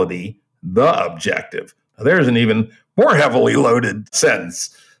reality, the objective. There's an even more heavily loaded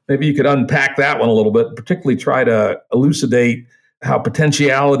sentence. Maybe you could unpack that one a little bit, particularly try to elucidate how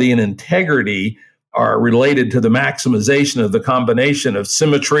potentiality and integrity are related to the maximization of the combination of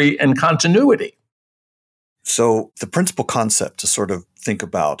symmetry and continuity. So the principal concept to sort of think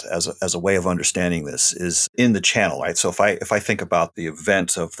about as a way of understanding this is in the channel, right? So if I think about the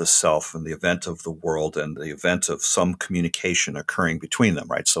event of the self and the event of the world and the event of some communication occurring between them,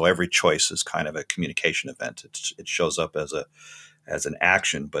 right? So every choice is kind of a communication event. It shows up as an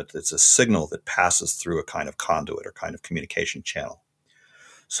action, but it's a signal that passes through a kind of conduit or kind of communication channel.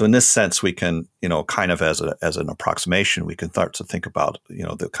 So in this sense, we can, kind of as an approximation, we can start to think about,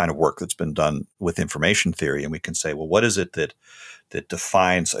 the kind of work that's been done with information theory. And we can say, well, what is it that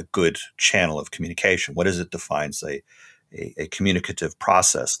defines a good channel of communication? What is it defines a communicative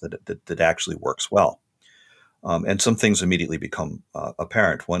process that actually works well? And some things immediately become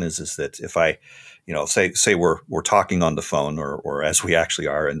apparent. One is that if I, say we're talking on the phone or as we actually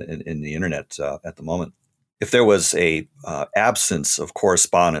are in the internet at the moment, if there was a absence of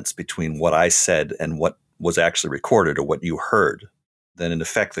correspondence between what I said and what was actually recorded or what you heard, then in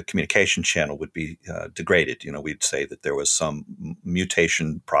effect the communication channel would be degraded. We'd say that there was some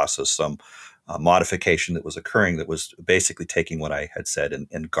mutation process, some modification that was occurring that was basically taking what I had said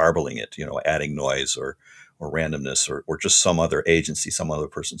and garbling it, adding noise or randomness or just some other agency, some other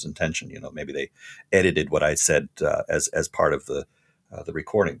person's intention. Maybe they edited what I said as part of the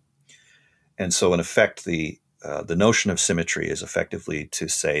recording. And so, in effect, the notion of symmetry is effectively to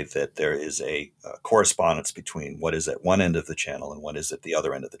say that there is a correspondence between what is at one end of the channel and what is at the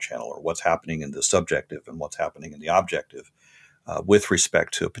other end of the channel, or what's happening in the subjective and what's happening in the objective with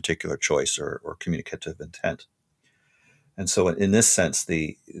respect to a particular choice or communicative intent. And so, in this sense,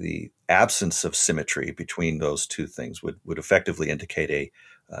 the absence of symmetry between those two things would effectively indicate a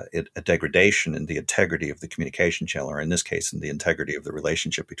degradation in the integrity of the communication channel, or in this case, in the integrity of the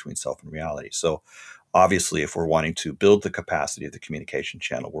relationship between self and reality. So obviously, if we're wanting to build the capacity of the communication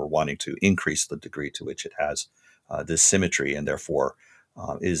channel, we're wanting to increase the degree to which it has this symmetry and therefore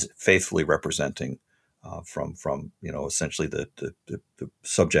is faithfully representing from essentially the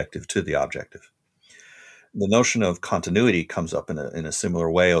subjective to the objective. The notion of continuity comes up in a similar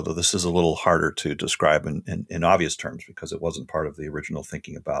way, although this is a little harder to describe in obvious terms because it wasn't part of the original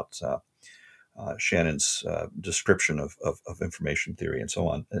thinking about Shannon's description of information theory and so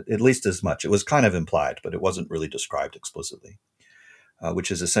on, at least as much. It was kind of implied, but it wasn't really described explicitly,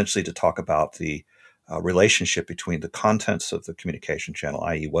 which is essentially to talk about the relationship between the contents of the communication channel,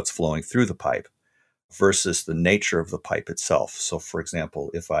 i.e. what's flowing through the pipe, versus the nature of the pipe itself. So, for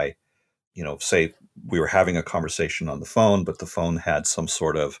example, if I say we were having a conversation on the phone, but the phone had some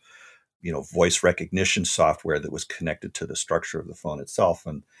sort of, voice recognition software that was connected to the structure of the phone itself.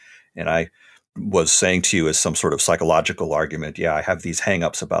 And I was saying to you as some sort of psychological argument, yeah, I have these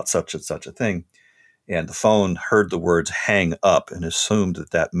hang-ups about such and such a thing. And the phone heard the words hang up and assumed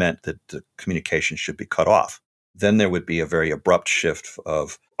that meant that the communication should be cut off. Then there would be a very abrupt shift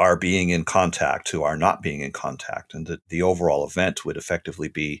of our being in contact to our not being in contact. And the overall event would effectively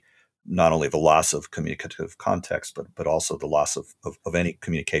be not only the loss of communicative context, but also the loss of any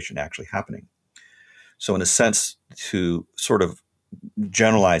communication actually happening. So in a sense, to sort of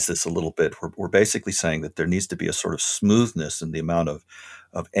generalize this a little bit, we're basically saying that there needs to be a sort of smoothness in the amount of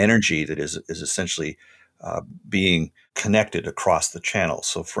energy that is essentially being connected across the channel.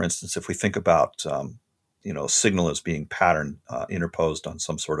 So for instance, if we think about signal as being pattern interposed on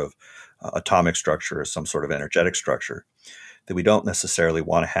some sort of atomic structure or some sort of energetic structure, that we don't necessarily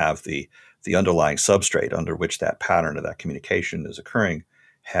want to have the underlying substrate under which that pattern of that communication is occurring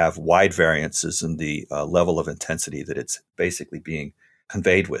have wide variances in the level of intensity that it's basically being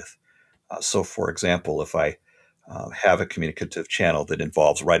conveyed with. So, for example, if I have a communicative channel that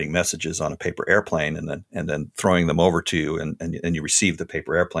involves writing messages on a paper airplane and then throwing them over to you, and you receive the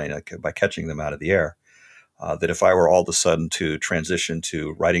paper airplane by catching them out of the air, that if I were all of a sudden to transition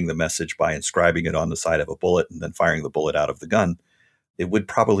to writing the message by inscribing it on the side of a bullet and then firing the bullet out of the gun, it would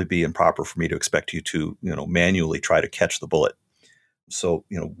probably be improper for me to expect you to, manually try to catch the bullet. So,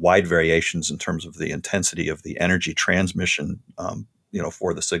 wide variations in terms of the intensity of the energy transmission,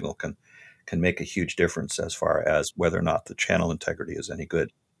 for the signal can make a huge difference as far as whether or not the channel integrity is any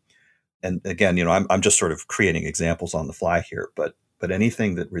good. And again, I'm just sort of creating examples on the fly here, but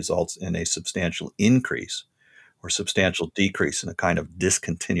anything that results in a substantial increase or substantial decrease in a kind of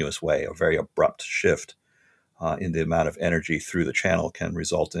discontinuous way, a very abrupt shift in the amount of energy through the channel can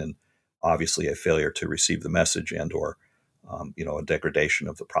result in obviously a failure to receive the message and or a degradation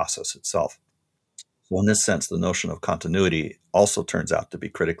of the process itself. So in this sense, the notion of continuity also turns out to be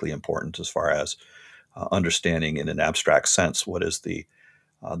critically important as far as understanding in an abstract sense what is the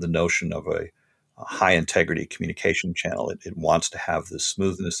notion of a high integrity communication channel. It wants to have this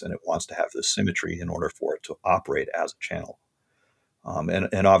smoothness and it wants to have this symmetry in order for it to operate as a channel.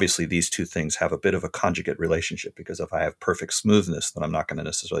 And obviously these two things have a bit of a conjugate relationship, because if I have perfect smoothness, then I'm not going to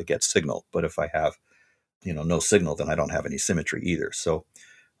necessarily get signal. But if I have, no signal, then I don't have any symmetry either. So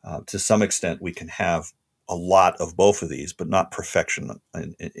to some extent, we can have a lot of both of these, but not perfection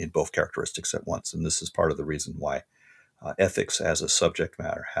in both characteristics at once. And this is part of the reason why ethics as a subject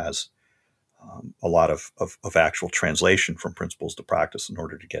matter has a lot of actual translation from principles to practice in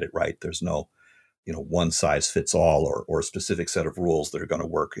order to get it right. There's no one size fits all or a specific set of rules that are going to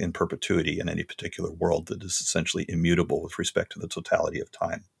work in perpetuity in any particular world that is essentially immutable with respect to the totality of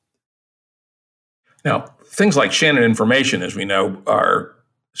time. Now, things like Shannon information, as we know, are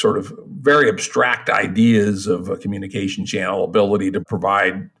sort of very abstract ideas of a communication channel, ability to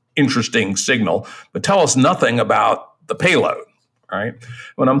provide interesting signal, but tell us nothing about the payload, right?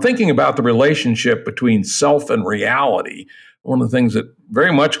 When I'm thinking about the relationship between self and reality, one of the things that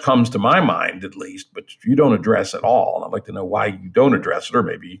very much comes to my mind, at least, but you don't address at all, and I'd like to know why you don't address it, or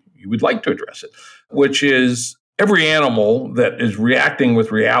maybe you would like to address it, which is every animal that is reacting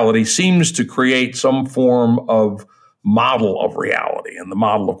with reality seems to create some form of model of reality. And the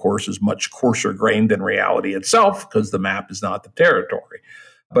model, of course, is much coarser grained than reality itself, because the map is not the territory.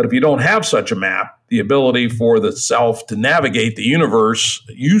 But if you don't have such a map, the ability for the self to navigate the universe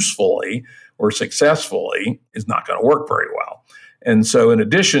usefully or successfully is not going to work very well. And so in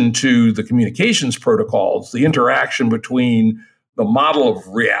addition to the communications protocols, the interaction between the model of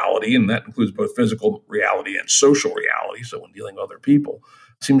reality, and that includes both physical reality and social reality, so when dealing with other people,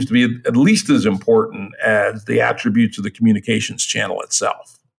 seems to be at least as important as the attributes of the communications channel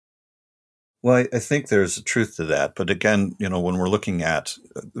itself. Well, I think there's a truth to that. But again, when we're looking at,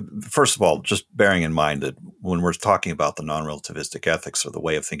 first of all, just bearing in mind that when we're talking about the non-relativistic ethics or the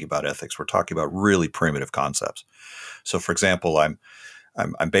way of thinking about ethics, we're talking about really primitive concepts. So, for example, I'm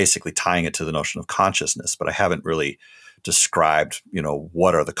basically tying it to the notion of consciousness, but I haven't really described,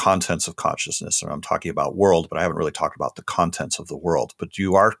 what are the contents of consciousness. And I'm talking about world, but I haven't really talked about the contents of the world. But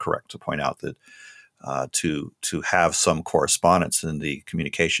you are correct to point out that to have some correspondence in the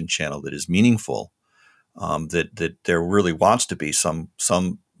communication channel that is meaningful, that there really wants to be some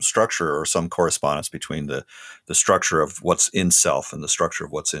structure or some correspondence between the structure of what's in self and the structure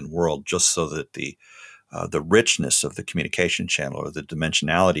of what's in world, just so that the richness of the communication channel or the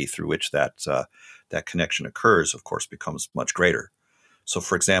dimensionality through which that connection occurs, of course, becomes much greater. So,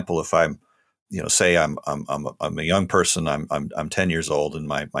 for example, if I'm say I'm a young person, I'm 10 years old, and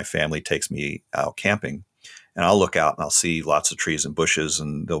my family takes me out camping, and I'll look out and I'll see lots of trees and bushes,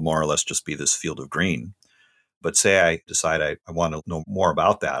 and they'll more or less just be this field of green. But say I decide I want to know more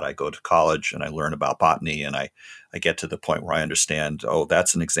about that. I go to college and I learn about botany, and I get to the point where I understand, oh,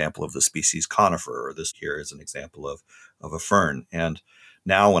 that's an example of the species conifer, or this here is an example of a fern. And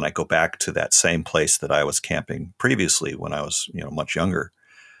now when I go back to that same place that I was camping previously when I was much younger,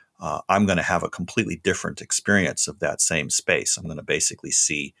 I'm going to have a completely different experience of that same space. I'm going to basically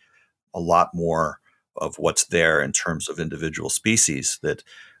see a lot more of what's there in terms of individual species that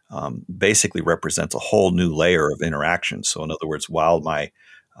basically represents a whole new layer of interaction. So in other words, while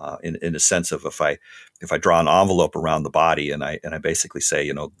in a sense of if I draw an envelope around the body and I basically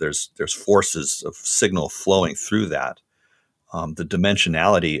say, there's forces of signal flowing through that, the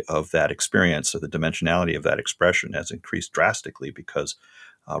dimensionality of that experience or the dimensionality of that expression has increased drastically, because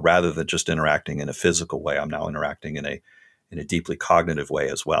rather than just interacting in a physical way, I'm now interacting in a deeply cognitive way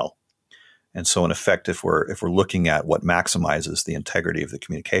as well. And so, in effect, if we're looking at what maximizes the integrity of the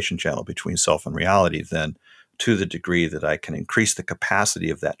communication channel between self and reality, then to the degree that I can increase the capacity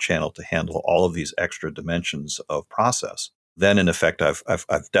of that channel to handle all of these extra dimensions of process, then in effect,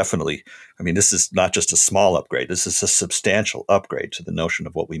 I've definitely, this is not just a small upgrade. This is a substantial upgrade to the notion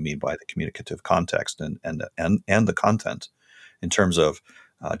of what we mean by the communicative context and the content, in terms of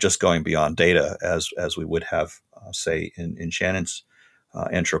just going beyond data as we would have, say, in Shannon's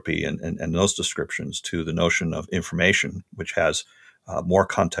entropy and those descriptions, to the notion of information, which has more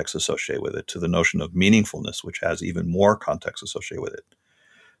context associated with it, to the notion of meaningfulness, which has even more context associated with it.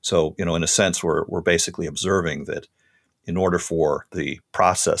 So, in a sense, we're basically observing that in order for the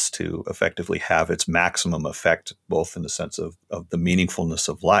process to effectively have its maximum effect, both in the sense of the meaningfulness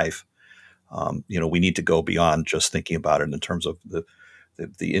of life, we need to go beyond just thinking about it in terms of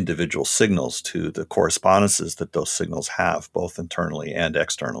the individual signals to the correspondences that those signals have, both internally and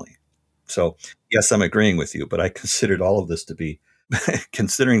externally. So, yes, I'm agreeing with you, but I considered all of this to be,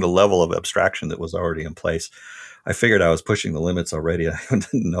 considering the level of abstraction that was already in place, I figured I was pushing the limits already. I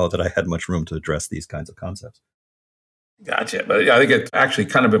didn't know that I had much room to address these kinds of concepts. Gotcha. But I think it's actually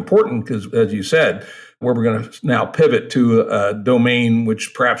kind of important because, as you said, where we're going to now pivot to a domain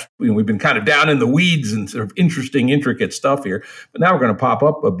which perhaps we've been kind of down in the weeds and sort of interesting, intricate stuff here. But now we're going to pop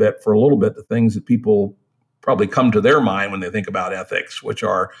up a bit for a little bit the things that people probably come to their mind when they think about ethics, which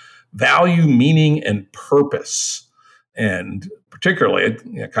are value, meaning, and purpose. And particularly,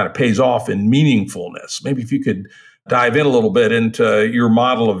 it kind of pays off in meaningfulness. Maybe if you could dive in a little bit into your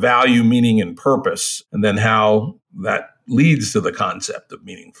model of value, meaning, and purpose, and then how that leads to the concept of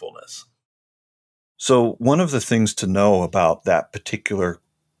meaningfulness. So one of the things to know about that particular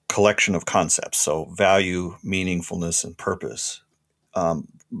collection of concepts, so value, meaningfulness, and purpose,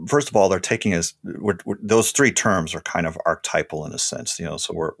 first of all, they're taking as those three terms are kind of archetypal in a sense,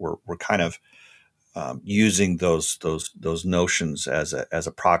 so we're kind of using those notions as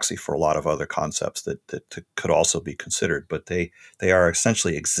a proxy for a lot of other concepts that could also be considered, but they are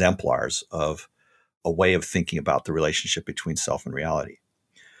essentially exemplars of a way of thinking about the relationship between self and reality.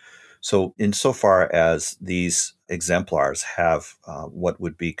 So insofar as these exemplars have what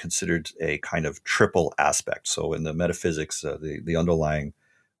would be considered a kind of triple aspect, so in the metaphysics, the underlying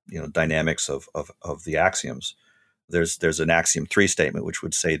dynamics of the axioms, there's an axiom 3 statement which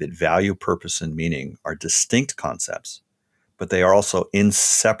would say that value, purpose, and meaning are distinct concepts, but they are also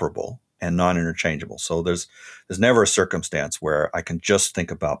inseparable and non-interchangeable. So there's never a circumstance where I can just think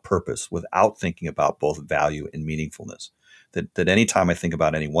about purpose without thinking about both value and meaningfulness. That anytime I think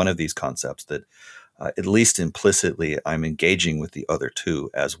about any one of these concepts, that at least implicitly I'm engaging with the other two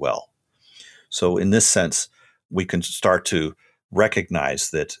as well. So in this sense, we can start to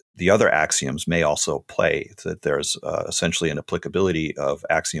recognize that the other axioms may also play, that there's essentially an applicability of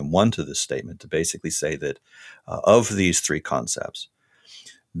axiom 1 to this statement to basically say that of these three concepts,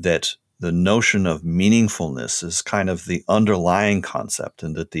 that the notion of meaningfulness is kind of the underlying concept,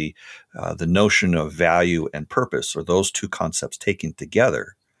 and that the notion of value and purpose, or those two concepts taken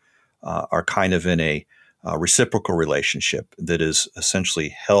together, are kind of in a reciprocal relationship that is essentially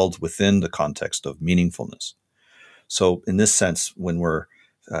held within the context of meaningfulness. So in this sense, when we're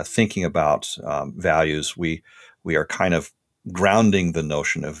thinking about values, we are kind of grounding the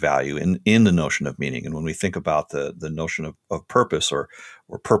notion of value in the notion of meaning. And when we think about the notion of purpose or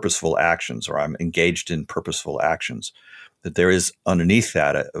purposeful actions, or I'm engaged in purposeful actions, that there is underneath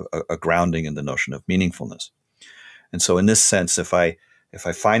that a grounding in the notion of meaningfulness. And so in this sense, if I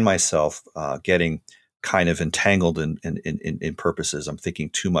find myself getting kind of entangled in purposes, I'm thinking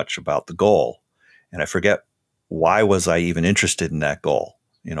too much about the goal, and I forget why was I even interested in that goal.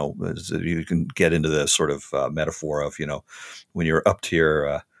 You can get into the sort of metaphor of, when you're up to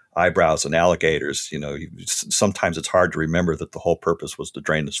your eyebrows in alligators, sometimes it's hard to remember that the whole purpose was to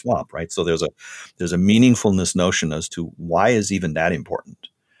drain the swamp, right? So there's a meaningfulness notion as to why is even that important.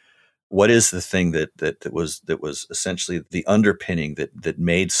 What is the thing that was essentially the underpinning that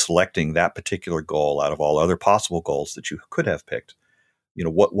made selecting that particular goal out of all other possible goals that you could have picked?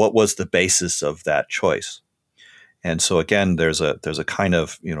 What was the basis of that choice? And so again, there's a kind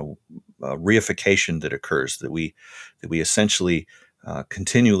of reification that occurs, that we essentially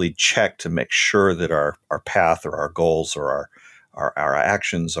continually check to make sure that our path or our goals or our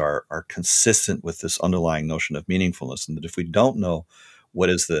actions are consistent with this underlying notion of meaningfulness. And that if we don't know what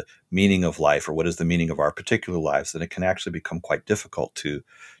is the meaning of life, or what is the meaning of our particular lives, then it can actually become quite difficult to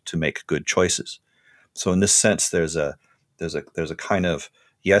make good choices. So in this sense, there's a kind of,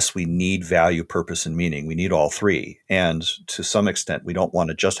 yes, we need value, purpose, and meaning. We need all three. And to some extent, we don't want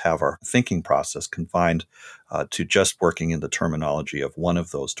to just have our thinking process confined to just working in the terminology of one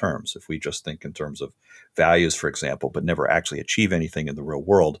of those terms. If we just think in terms of values, for example, but never actually achieve anything in the real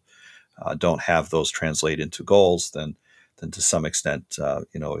world, don't have those translate into goals, then to some extent,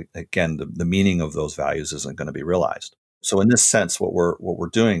 again, the meaning of those values isn't going to be realized. So in this sense, what we're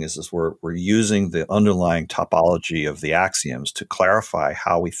doing is we're using the underlying topology of the axioms to clarify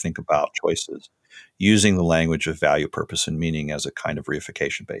how we think about choices, using the language of value, purpose, and meaning as a kind of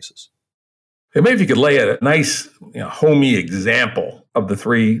reification basis. Hey, maybe if you could lay a nice, homey example of the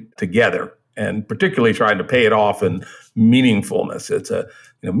three together, and particularly trying to pay it off in meaningfulness. It's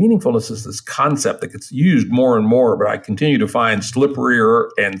meaningfulness is this concept that gets used more and more, but I continue to find slipperier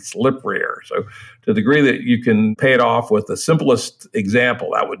and slipperier. So to the degree that you can pay it off with the simplest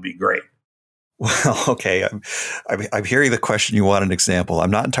example, that would be great. Well, okay. I'm hearing the question. You want an example.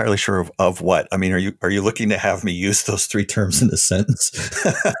 I'm not entirely sure of what. I mean, are you looking to have me use those three terms in a sentence?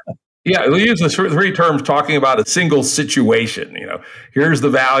 Yeah, we use the three terms talking about a single situation. Here's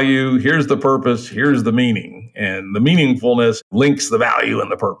the value, here's the purpose, here's the meaning, and the meaningfulness links the value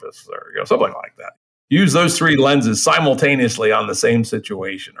and the purpose, or something like that. use those three lenses simultaneously on the same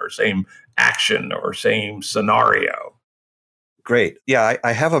situation or same action or same scenario. Great. Yeah,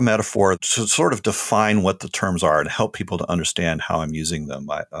 I have a metaphor to sort of define what the terms are and help people to understand how I'm using them.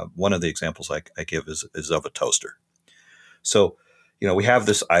 One of the examples I give is of a toaster. So, we have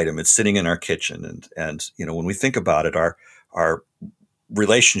this item, it's sitting in our kitchen. And when we think about it, our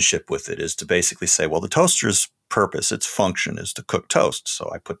relationship with it is to basically say, well, the toaster's purpose, its function is to cook toast. So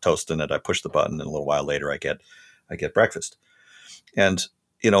I put toast in it, I push the button, and a little while later I get breakfast. And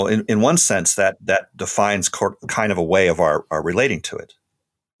in one sense, that defines kind of a way of our relating to it.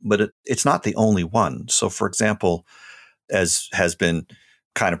 But it's not the only one. So, for example, as has been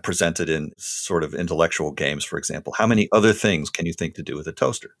kind of presented in sort of intellectual games, for example, how many other things can you think to do with a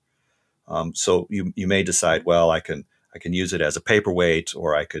toaster? So you may decide, well, I can use it as a paperweight,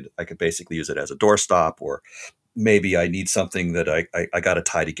 or I could basically use it as a doorstop, or maybe I need something that I got to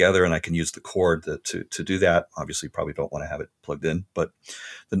tie together and I can use the cord to do that. Obviously, you probably don't want to have it plugged in. But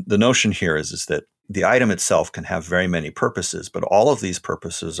the notion here is that the item itself can have very many purposes, but all of these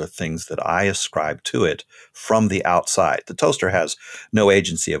purposes are things that I ascribe to it from the outside. The toaster has no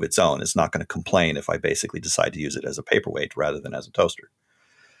agency of its own. It's not going to complain if I basically decide to use it as a paperweight rather than as a toaster.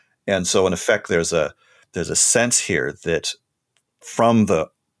 And so in effect, there's a sense here that from the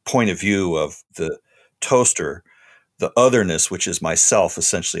point of view of the toaster, the otherness, which is myself,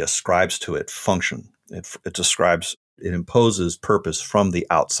 essentially ascribes to it function. It imposes purpose from the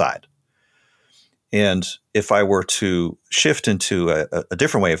outside. And if I were to shift into a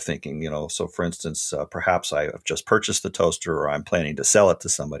different way of thinking, so for instance, perhaps I have just purchased the toaster or I'm planning to sell it to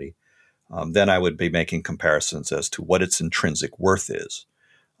somebody, then I would be making comparisons as to what its intrinsic worth is.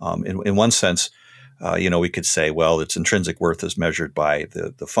 In one sense, we could say, well, its intrinsic worth is measured by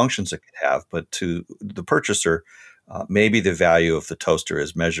the functions it could have, but to the purchaser, maybe the value of the toaster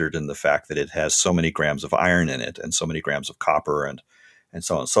is measured in the fact that it has so many grams of iron in it and so many grams of copper and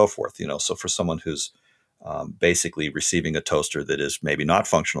so on and so forth. So for someone who's basically receiving a toaster that is maybe not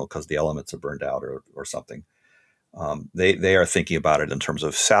functional because the elements are burned out or something, they are thinking about it in terms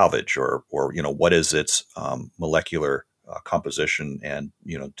of salvage or what is its molecular composition, and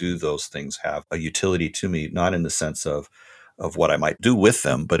do those things have a utility to me, not in the sense of what I might do with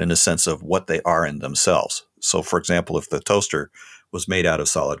them, but in the sense of what they are in themselves. So, for example, if the toaster was made out of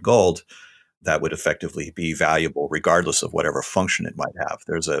solid gold, that would effectively be valuable regardless of whatever function it might have.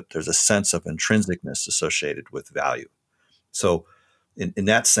 There's a sense of intrinsicness associated with value. So in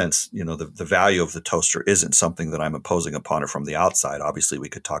that sense, the value of the toaster isn't something that I'm imposing upon it from the outside. Obviously, we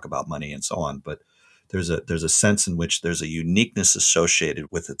could talk about money and so on, but there's a sense in which there's a uniqueness associated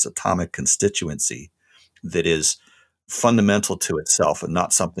with its atomic constituency that is fundamental to itself and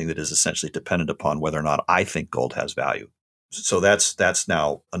not something that is essentially dependent upon whether or not I think gold has value. So that's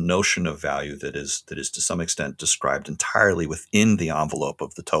now a notion of value that is to some extent described entirely within the envelope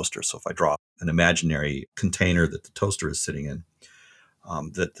of the toaster. So if I draw an imaginary container that the toaster is sitting in,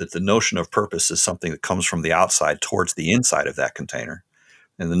 that the notion of purpose is something that comes from the outside towards the inside of that container.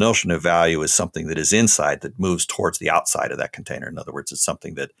 And the notion of value is something that is inside that moves towards the outside of that container. In other words, it's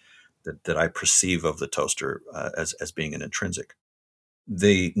something that I perceive of the toaster as being an intrinsic.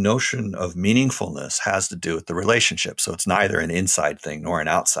 The notion of meaningfulness has to do with the relationship. So it's neither an inside thing nor an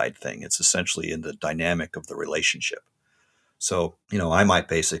outside thing. It's essentially in the dynamic of the relationship. So, I might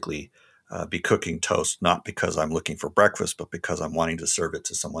basically be cooking toast, not because I'm looking for breakfast, but because I'm wanting to serve it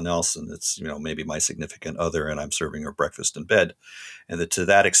to someone else. And it's, maybe my significant other, and I'm serving her breakfast in bed. And that to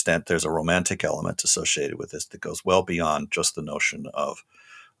that extent, there's a romantic element associated with this that goes well beyond just the notion of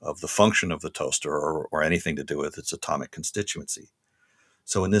the function of the toaster or anything to do with its atomic constituency.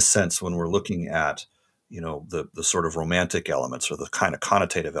 So in this sense, when we're looking at, the sort of romantic elements or the kind of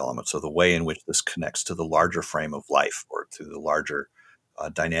connotative elements or the way in which this connects to the larger frame of life or to the larger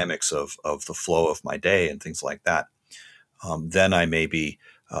dynamics of the flow of my day and things like that, then I may be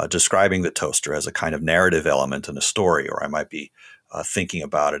describing the toaster as a kind of narrative element in a story, or I might be thinking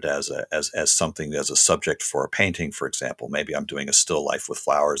about it as something, as a subject for a painting, for example. Maybe I'm doing a still life with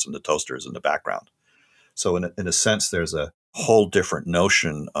flowers and the toaster is in the background. So in a sense, there's a whole different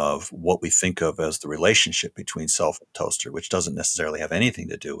notion of what we think of as the relationship between self and toaster, which doesn't necessarily have anything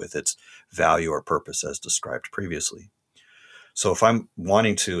to do with its value or purpose as described previously. So if I'm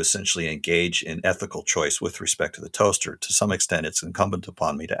wanting to essentially engage in ethical choice with respect to the toaster, to some extent, it's incumbent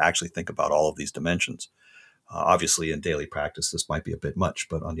upon me to actually think about all of these dimensions. Obviously, in daily practice, this might be a bit much.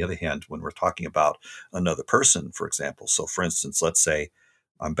 But on the other hand, when we're talking about another person, for example, so for instance, let's say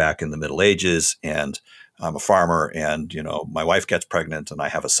I'm back in the Middle Ages and I'm a farmer and, my wife gets pregnant and I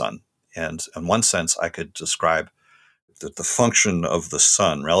have a son. And in one sense, I could describe the function of the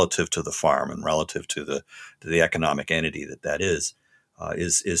sun relative to the farm and relative to the economic entity that is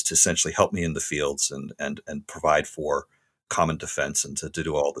to essentially help me in the fields and provide for common defense and to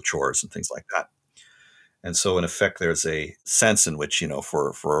do all the chores and things like that. And so, in effect, there's a sense in which,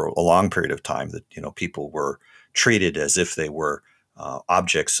 for a long period of time that, people were treated as if they were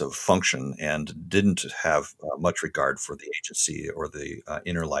objects of function and didn't have much regard for the agency or the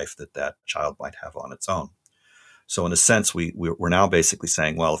inner life that child might have on its own. So, in a sense, we're now basically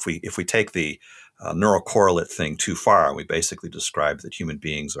saying, well, if we take the neural correlate thing too far, we basically describe that human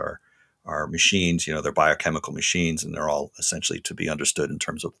beings are machines, they're biochemical machines, and they're all essentially to be understood in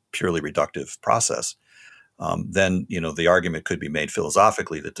terms of purely reductive process. Then, the argument could be made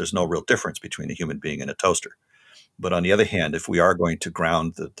philosophically that there's no real difference between a human being and a toaster. But on the other hand, if we are going to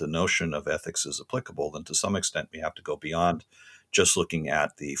ground the notion of ethics as applicable, then to some extent we have to go beyond just looking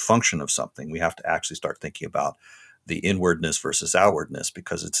at the function of something. We have to actually start thinking about the inwardness versus outwardness,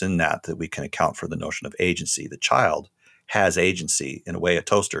 because it's in that we can account for the notion of agency. The child has agency in a way a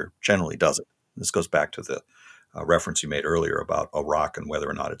toaster generally doesn't. This goes back to the reference you made earlier about a rock and whether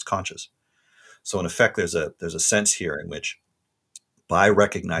or not it's conscious. So in effect, there's a sense here in which by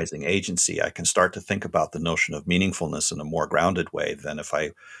recognizing agency, I can start to think about the notion of meaningfulness in a more grounded way than if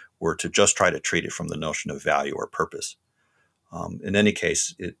I were to just try to treat it from the notion of value or purpose. In any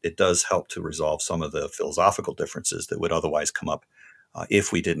case, it does help to resolve some of the philosophical differences that would otherwise come up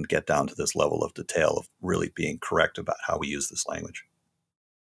if we didn't get down to this level of detail of really being correct about how we use this language.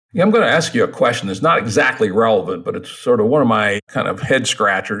 Yeah, I'm going to ask you a question that's not exactly relevant, but it's sort of one of my kind of head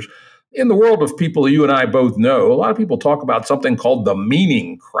scratchers. In the world of people you and I both know, a lot of people talk about something called the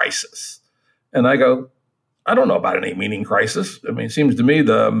meaning crisis. And I go, I don't know about any meaning crisis. I mean, it seems to me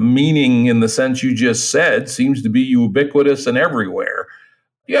the meaning in the sense you just said seems to be ubiquitous and everywhere.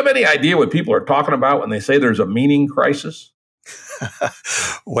 Do you have any idea what people are talking about when they say there's a meaning crisis?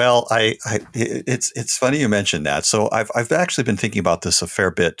 Well, it's funny you mentioned that. So I've actually been thinking about this a fair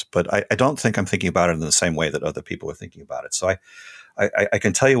bit, but I don't think I'm thinking about it in the same way that other people are thinking about it. So I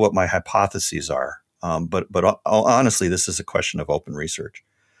can tell you what my hypotheses are, but honestly, this is a question of open research.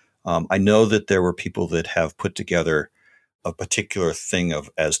 I know that there were people that have put together a particular thing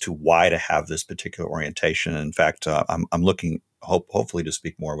as to why to have this particular orientation. In fact, I'm looking hopefully to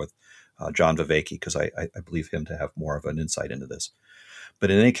speak more with John Vervaeke, because I believe him to have more of an insight into this. But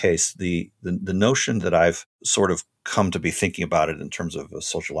in any case, the notion that I've sort of come to be thinking about it in terms of a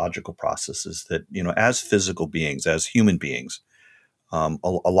sociological process is that, as physical beings, as human beings,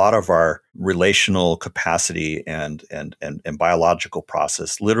 a lot of our relational capacity and biological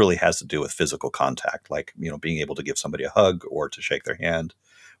process literally has to do with physical contact, like, being able to give somebody a hug or to shake their hand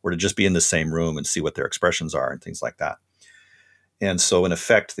or to just be in the same room and see what their expressions are and things like that. And so, in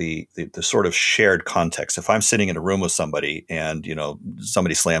effect, the sort of shared context, if I'm sitting in a room with somebody and,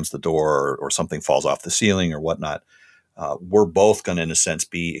 somebody slams the door or something falls off the ceiling or whatnot, we're both going to, in a sense,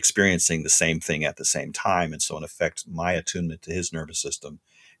 be experiencing the same thing at the same time. And so, in effect, my attunement to his nervous system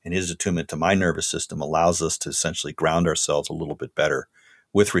and his attunement to my nervous system allows us to essentially ground ourselves a little bit better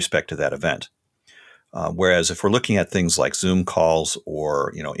with respect to that event. Whereas if we're looking at things like Zoom calls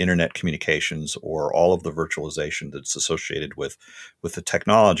or, internet communications or all of the virtualization that's associated with the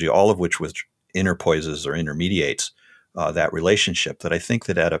technology, all of which interposes or intermediates that relationship, that I think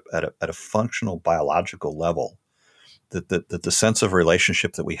that at a functional biological level, that the sense of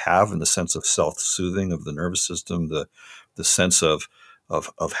relationship that we have and the sense of self-soothing of the nervous system, the sense of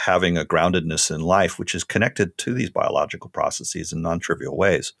having a groundedness in life, which is connected to these biological processes in non-trivial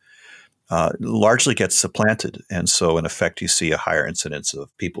ways, largely gets supplanted. And so, in effect, you see a higher incidence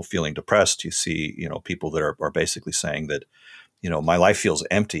of people feeling depressed. You see, people that are basically saying that, my life feels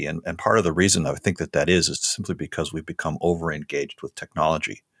empty. And part of the reason I think that is simply because we've become over-engaged with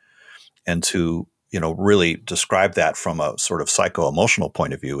technology. And to, really describe that from a sort of psycho-emotional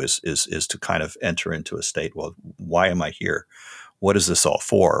point of view is to kind of enter into a state, well, why am I here? What is this all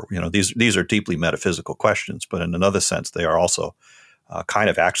for? These are deeply metaphysical questions, but in another sense, they are also kind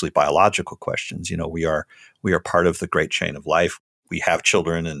of actually biological questions. We are part of the great chain of life. We have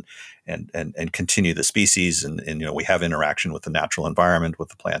children and continue the species, and we have interaction with the natural environment, with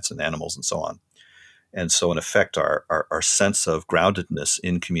the plants and animals, and so on. And so, in effect, our sense of groundedness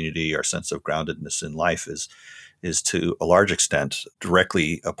in community, our sense of groundedness in life is to a large extent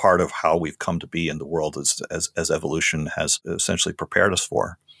directly a part of how we've come to be in the world as evolution has essentially prepared us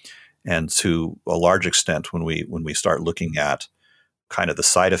for. And to a large extent, when we start looking at kind of the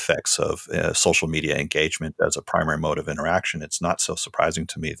side effects of social media engagement as a primary mode of interaction, it's not so surprising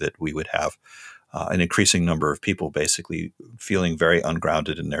to me that we would have an increasing number of people basically feeling very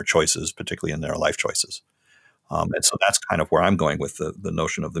ungrounded in their choices, particularly in their life choices. And so that's kind of where I'm going with the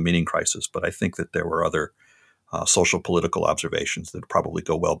notion of the meaning crisis. But I think that there were other social political observations that probably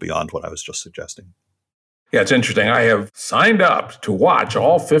go well beyond what I was just suggesting. Yeah, it's interesting. I have signed up to watch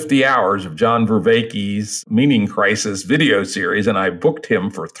all 50 hours of John Vervaeke's Meaning Crisis video series, and I booked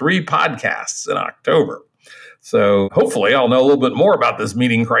him for 3 podcasts in October. So hopefully I'll know a little bit more about this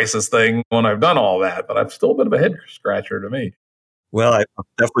meaning crisis thing when I've done all that, but I'm still a bit of a head scratcher to me. Well, I'm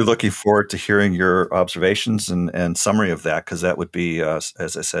definitely looking forward to hearing your observations and summary of that, because that would be, as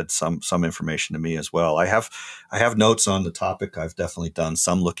I said, some information to me as well. I have notes on the topic. I've definitely done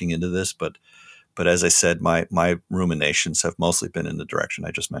some looking into this, but as I said, my ruminations have mostly been in the direction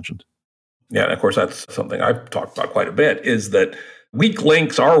I just mentioned. Yeah, and of course, that's something I've talked about quite a bit, is that weak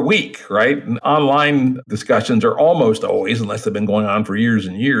links are weak, right? And online discussions are almost always, unless they've been going on for years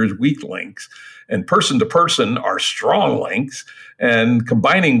and years, weak links. And person to person are strong links. And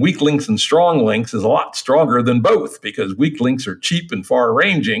combining weak links and strong links is a lot stronger than both, because weak links are cheap and far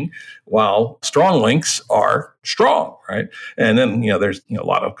ranging, while strong links are strong, right? And then, there's a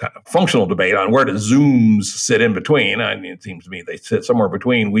lot of kind of functional debate on where do zooms sit in between. I mean, it seems to me they sit somewhere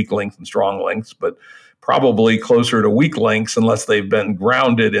between weak links and strong links, but probably closer to weak links unless they've been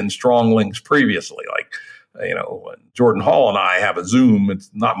grounded in strong links previously. Like, when Jordan Hall and I have a Zoom, it's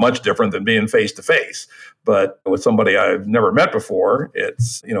not much different than being face to face. But with somebody I've never met before,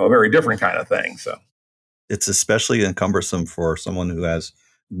 it's, a very different kind of thing. So it's especially cumbersome for someone who has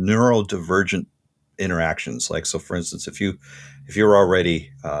neurodivergent interactions. Like, so for instance, if you're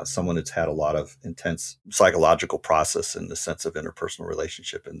already someone that's had a lot of intense psychological process in the sense of interpersonal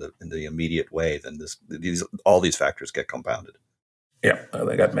relationship in the immediate way, then all these factors get compounded. Yeah, I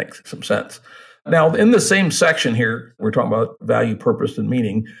think that makes some sense. Now, in the same section here, we're talking about value, purpose, and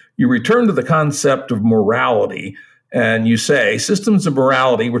meaning. You return to the concept of morality, and you say systems of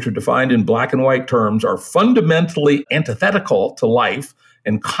morality, which are defined in black and white terms, are fundamentally antithetical to life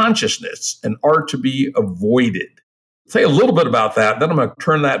and consciousness and are to be avoided. Say a little bit about that, then I'm going to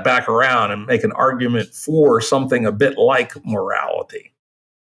turn that back around and make an argument for something a bit like morality.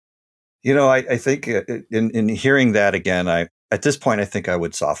 I think in hearing that again, at this point, I think I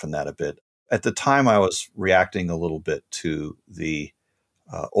would soften that a bit. At the time, I was reacting a little bit to the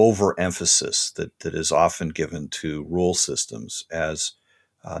overemphasis that is often given to rule systems as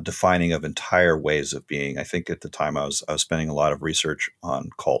defining of entire ways of being. I think at the time I was spending a lot of research on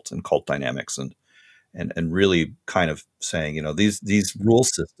cult and cult dynamics and really kind of saying, these rule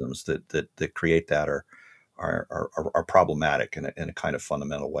systems that create that are problematic in a kind of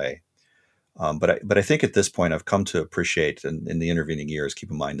fundamental way. But I think at this point I've come to appreciate, and in the intervening years, keep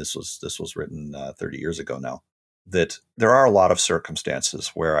in mind this was written 30 years ago now, that there are a lot of circumstances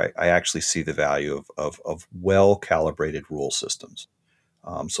where I actually see the value of well calibrated rule systems.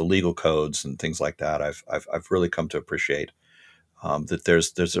 So legal codes and things like that, I've really come to appreciate that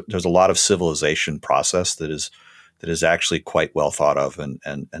there's a lot of civilization process that is actually quite well thought of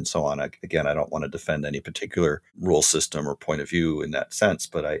and so on. Again, I don't want to defend any particular rule system or point of view in that sense,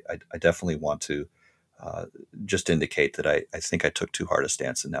 but I definitely want to just indicate that I think I took too hard a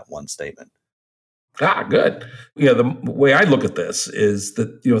stance in that one statement. Good. Yeah, the way I look at this is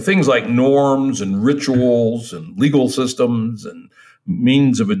that, things like norms and rituals and legal systems and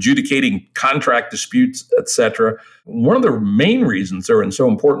means of adjudicating contract disputes, et cetera. One of the main reasons they're so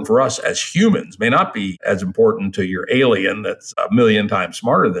important for us as humans, may not be as important to your alien that's a million times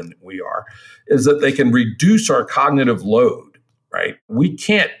smarter than we are, is that they can reduce our cognitive load, right? We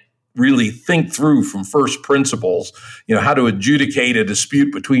can't really think through from first principles, how to adjudicate a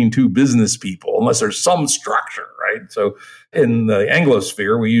dispute between two business people unless there's some structure, right? So in the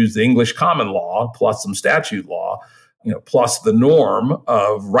Anglosphere, we use the English common law plus some statute law, plus the norm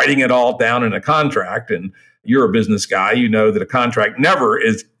of writing it all down in a contract. And you're a business guy, that a contract never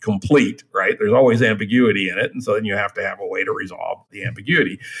is complete, right? There's always ambiguity in it. And so then you have to have a way to resolve the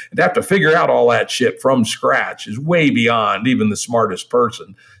ambiguity. And to have to figure out all that shit from scratch is way beyond even the smartest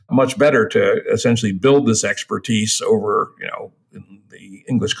person. Much better to essentially build this expertise over, in the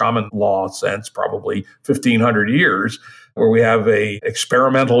English common law sense, probably 1,500 years, where we have a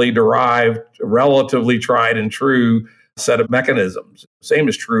experimentally derived, relatively tried and true set of mechanisms. Same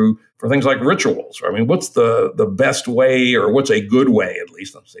is true for things like rituals. I mean, what's the best way, or what's a good way, at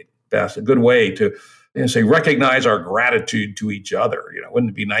least, let's say best, a good way to recognize our gratitude to each other.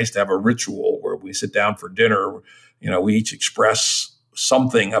 Wouldn't it be nice to have a ritual where we sit down for dinner, we each express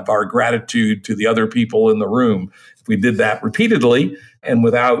something of our gratitude to the other people in the room. If we did that repeatedly and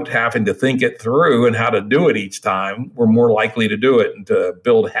without having to think it through and how to do it each time, we're more likely to do it and to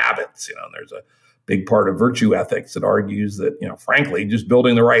build habits. There's a big part of virtue ethics that argues that, frankly, just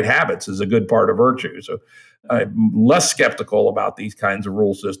building the right habits is a good part of virtue. So I'm less skeptical about these kinds of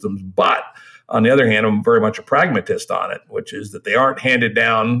rule systems. But on the other hand, I'm very much a pragmatist on it, which is that they aren't handed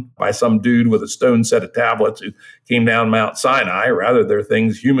down by some dude with a stone set of tablets who came down Mount Sinai. Rather, they're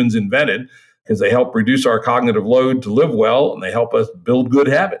things humans invented because they help reduce our cognitive load to live well, and they help us build good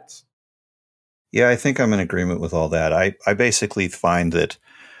habits. Yeah, I think I'm in agreement with all that. I basically find that,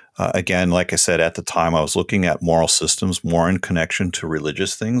 again, like I said, at the time, I was looking at moral systems more in connection to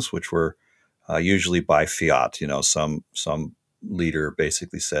religious things, which were usually by fiat. Some leader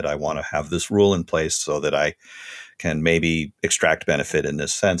basically said, I want to have this rule in place so that I can maybe extract benefit in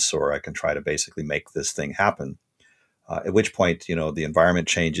this sense, or I can try to basically make this thing happen. At which point, the environment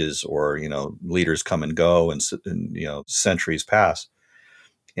changes, or, leaders come and go, and centuries pass.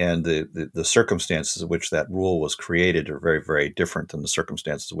 And the circumstances in which that rule was created are very, very different than the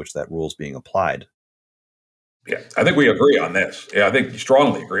circumstances in which that rule is being applied. Yeah, I think we agree on this. Yeah, I think we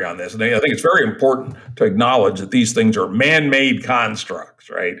strongly agree on this. And I think it's very important to acknowledge that these things are man-made constructs,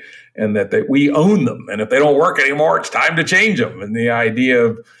 right? And that we own them. And if they don't work anymore, it's time to change them. And the idea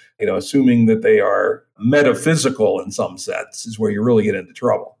of, assuming that they are metaphysical in some sense is where you really get into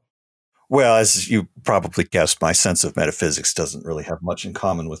trouble. Well, as you probably guessed, my sense of metaphysics doesn't really have much in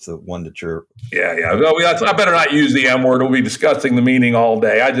common with the one that you're... Yeah. I better not use the M word. We'll be discussing the meaning all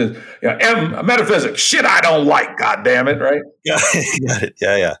day. Metaphysics, shit I don't like, God damn it, right? Yeah, got it.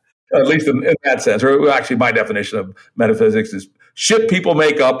 Yeah. At least in that sense. Or actually, my definition of metaphysics is shit people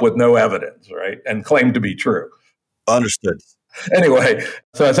make up with no evidence, right? And claim to be true. Understood. Anyway,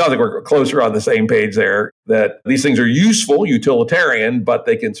 so it sounds like we're closer on the same page there, that these things are useful, utilitarian, but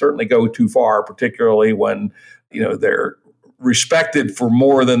they can certainly go too far, particularly when, they're respected for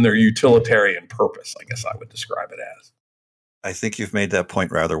more than their utilitarian purpose, I guess I would describe it as. I think you've made that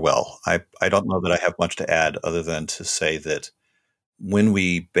point rather well. I don't know that I have much to add other than to say that when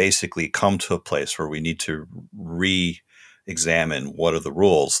we basically come to a place where we need to re-examine what are the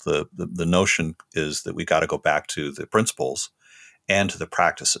rules, the notion is that we got to go back to the principles and to the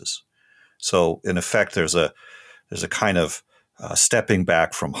practices. So in effect, there's a kind of stepping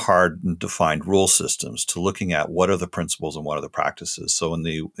back from hard and defined rule systems to looking at what are the principles and what are the practices. So in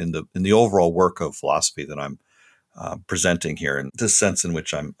the overall work of philosophy that I'm presenting here, and this sense in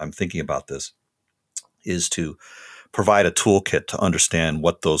which I'm thinking about this, is to provide a toolkit to understand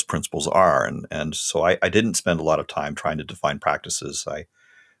what those principles are. And so I didn't spend a lot of time trying to define practices. I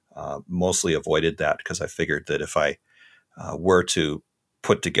mostly avoided that because I figured that if I were to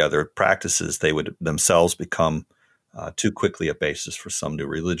put together practices, they would themselves become too quickly a basis for some new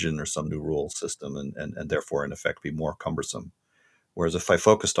religion or some new rule system, and therefore, in effect, be more cumbersome. Whereas if I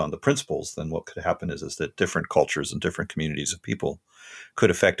focused on the principles, then what could happen is that different cultures and different communities of people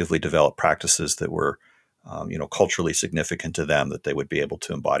could effectively develop practices that were culturally significant to them, that they would be able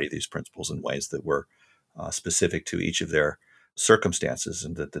to embody these principles in ways that were specific to each of their circumstances,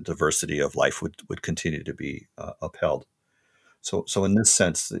 and that the diversity of life would continue to be upheld. So in this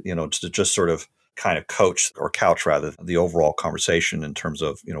sense, to just sort of kind of coach or couch rather the overall conversation in terms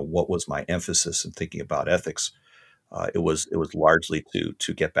of what was my emphasis in thinking about ethics, it was largely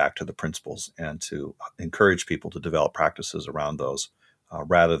to get back to the principles and to encourage people to develop practices around those,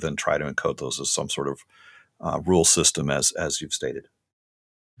 rather than try to encode those as some sort of rule system, as you've stated.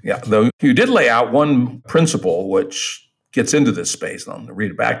 Yeah, though you did lay out one principle which gets into this space. I'm going to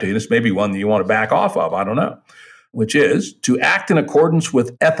read it back to you. This may be one that you want to back off of. I don't know. Which is, to act in accordance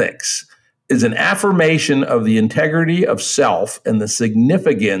with ethics is an affirmation of the integrity of self and the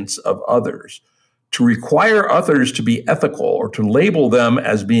significance of others. To require others to be ethical or to label them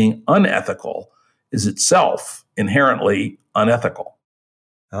as being unethical is itself inherently unethical.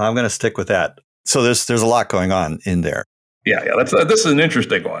 I'm going to stick with that. So there's a lot going on in there. Yeah. This is an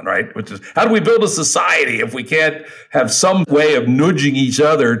interesting one, right? Which is, how do we build a society if we can't have some way of nudging each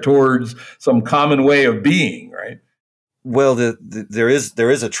other towards some common way of being, right? Well, there is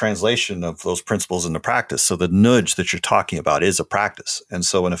a translation of those principles into practice. So the nudge that you're talking about is a practice. And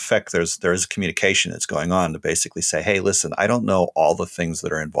so in effect, there is a communication that's going on to basically say, hey, listen, I don't know all the things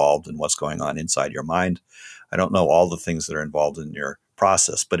that are involved in what's going on inside your mind. I don't know all the things that are involved in your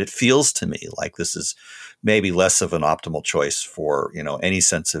process, but it feels to me like this is maybe less of an optimal choice for, any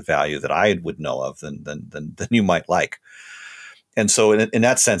sense of value that I would know of than you might like. And so in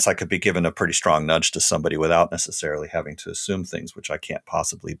that sense, I could be given a pretty strong nudge to somebody without necessarily having to assume things, which I can't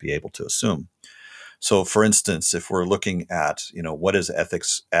possibly be able to assume. So for instance, if we're looking at, what is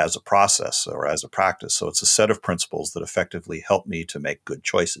ethics as a process or as a practice? So it's a set of principles that effectively help me to make good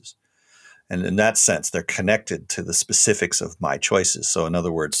choices. And in that sense, they're connected to the specifics of my choices. So in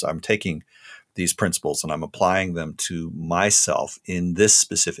other words, I'm taking these principles and I'm applying them to myself in this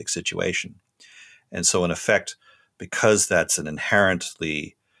specific situation. And so in effect, because that's an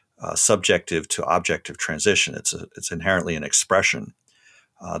inherently subjective to objective transition, it's inherently an expression.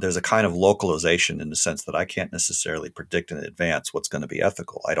 There's a kind of localization in the sense that I can't necessarily predict in advance what's going to be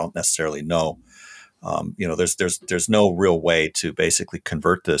ethical. I don't necessarily know. There's no real way to basically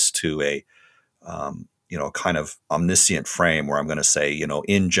convert this to a kind of omniscient frame where I'm going to say,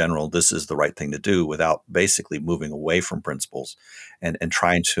 in general, this is the right thing to do without basically moving away from principles and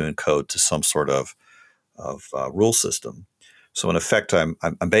trying to encode to some sort of rule system. So in effect, I'm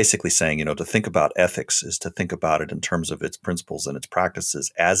basically saying, to think about ethics is to think about it in terms of its principles and its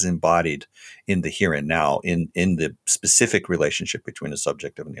practices as embodied in the here and now, in the specific relationship between the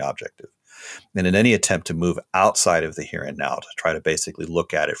subjective and the objective. And in any attempt to move outside of the here and now, to try to basically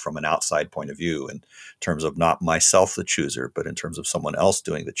look at it from an outside point of view in terms of not myself the chooser, but in terms of someone else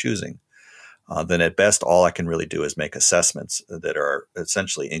doing the choosing, then at best, all I can really do is make assessments that are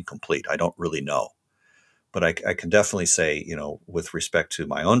essentially incomplete. I don't really know. But I can definitely say, with respect to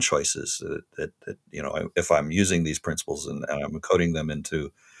my own choices, that if I'm using these principles and I'm encoding them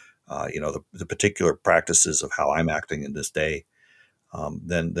into, the particular practices of how I'm acting in this day,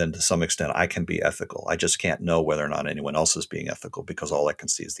 then to some extent I can be ethical. I just can't know whether or not anyone else is being ethical because all I can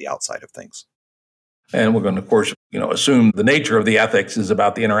see is the outside of things. And we're going to, of course, assume the nature of the ethics is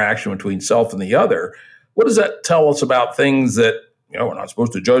about the interaction between self and the other. What does that tell us about things that, we're not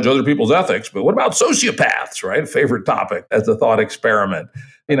supposed to judge other people's ethics, but what about sociopaths, right? A favorite topic as a thought experiment.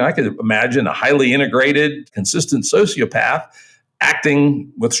 I could imagine a highly integrated, consistent sociopath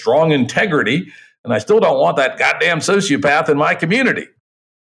acting with strong integrity, and I still don't want that goddamn sociopath in my community.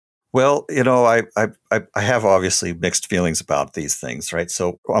 Well, I have obviously mixed feelings about these things, right?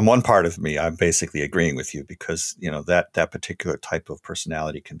 So on one part of me, I'm basically agreeing with you because, that particular type of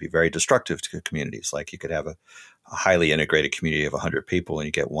personality can be very destructive to communities. Like you could have a highly integrated community of 100 people and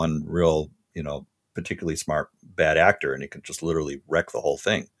you get one real, particularly smart bad actor and it can just literally wreck the whole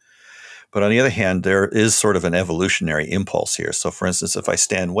thing. But on the other hand, there is sort of an evolutionary impulse here. So for instance, if I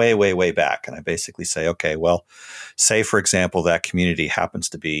stand way, way, way back and I basically say, okay, well, say, for example, that community happens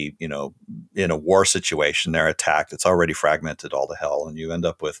to be, in a war situation, they're attacked, it's already fragmented all to hell. And you end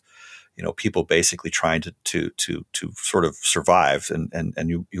up with, people basically trying to sort of survive. And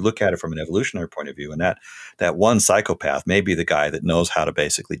you look at it from an evolutionary point of view, and that one psychopath may be the guy that knows how to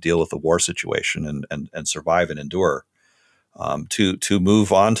basically deal with the war situation and survive and endure. To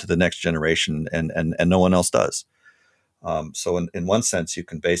move on to the next generation, and no one else does. So in one sense, you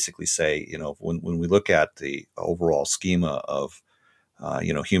can basically say, when we look at the overall schema of,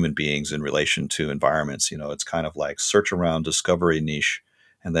 human beings in relation to environments, it's kind of like search around, discover a niche,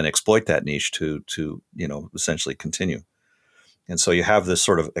 and then exploit that niche to essentially continue. And so you have this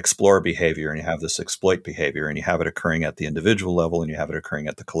sort of explore behavior, and you have this exploit behavior, and you have it occurring at the individual level, and you have it occurring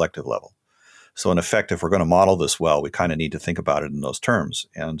at the collective level. So in effect, if we're going to model this well, we kind of need to think about it in those terms.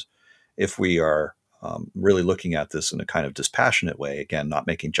 And if we are really looking at this in a kind of dispassionate way, again, not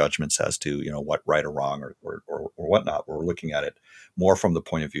making judgments as to, what right or wrong or whatnot, we're looking at it more from the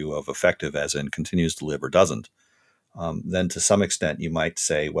point of view of effective as in continues to live or doesn't, then to some extent you might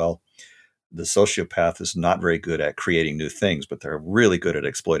say, well, the sociopath is not very good at creating new things, but they're really good at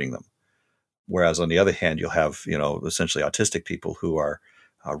exploiting them. Whereas on the other hand, you'll have, essentially autistic people who are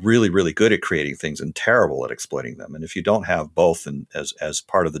really, really good at creating things and terrible at exploiting them. And if you don't have both as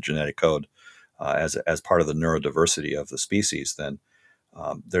part of the genetic code, as part of the neurodiversity of the species, then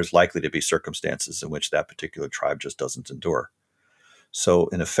there's likely to be circumstances in which that particular tribe just doesn't endure. So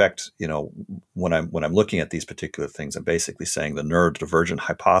in effect, when I'm looking at these particular things, I'm basically saying the neurodivergent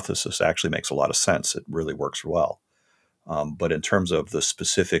hypothesis actually makes a lot of sense. It really works well. But in terms of the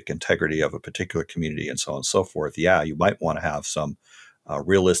specific integrity of a particular community and so on and so forth, you might want to have some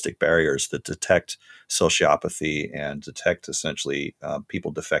realistic barriers that detect sociopathy and detect essentially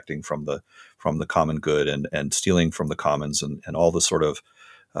people defecting from the common good and stealing from the commons and all the sort of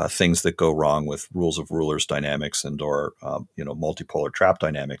things that go wrong with rules of rulers dynamics and or multipolar trap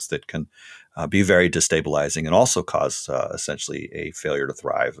dynamics that can be very destabilizing and also cause essentially a failure to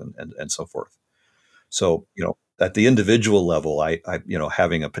thrive and so forth. So at the individual level, I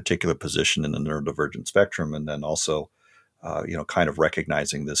having a particular position in the neurodivergent spectrum, and then also kind of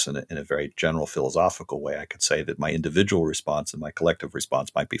recognizing this in a very general philosophical way, I could say that my individual response and my collective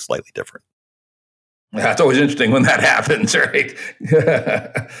response might be slightly different. Yeah, it's always interesting when that happens, right?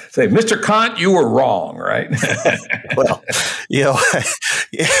 Say, Mr. Kant, you were wrong, right? Well,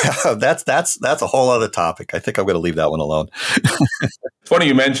 that's a whole other topic. I think I'm going to leave that one alone. It's funny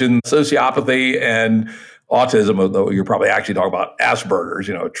you mentioned sociopathy and autism, although you're probably actually talking about Asperger's.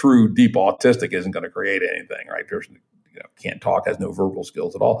 True deep autistic isn't going to create anything, right? There's can't talk, has no verbal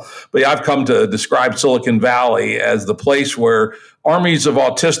skills at all. But I've come to describe Silicon Valley as the place where armies of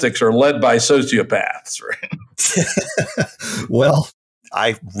autistics are led by sociopaths, right? Well,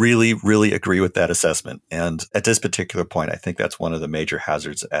 I really, really agree with that assessment. And at this particular point, I think that's one of the major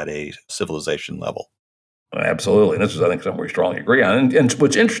hazards at a civilization level. Absolutely. And this is, I think, something we strongly agree on. And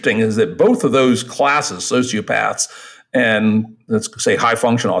what's interesting is that both of those classes, sociopaths and let's say high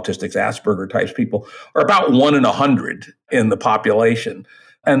functional autistics, Asperger types people, are about 1 in 100 in the population.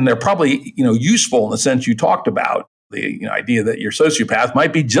 And they're probably, useful in the sense you talked about. The idea that your sociopath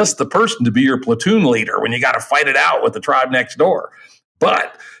might be just the person to be your platoon leader when you got to fight it out with the tribe next door.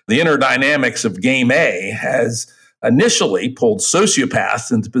 But the inner dynamics of Game A has initially pulled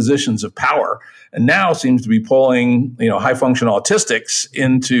sociopaths into positions of power, and now seems to be pulling high functional autistics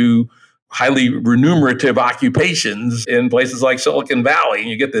into highly remunerative occupations in places like Silicon Valley. And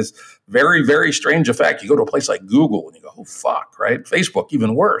you get this very, very strange effect. You go to a place like Google and you go, oh, fuck, right? Facebook,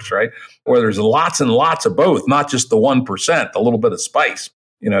 even worse, right? Where there's lots and lots of both, not just the 1%, a little bit of spice.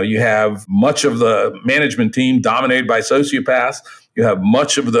 You have much of the management team dominated by sociopaths. You have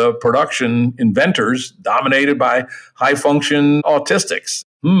much of the production inventors dominated by high function autistics.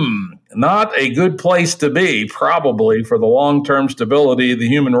 Not a good place to be, probably, for the long-term stability of the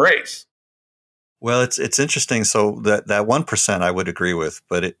human race. Well, it's interesting. So that 1% I would agree with,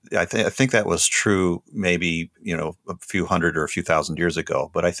 but I think that was true maybe, a few hundred or a few thousand years ago.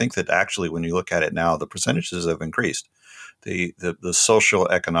 But I think that actually when you look at it now, the percentages have increased. The social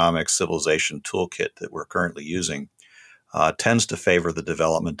economic civilization toolkit that we're currently using tends to favor the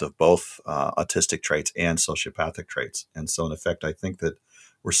development of both autistic traits and sociopathic traits. And so in effect, I think that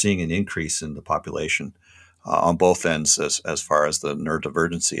we're seeing an increase in the population on both ends as far as the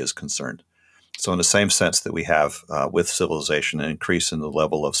neurodivergency is concerned. So in the same sense that we have with civilization an increase in the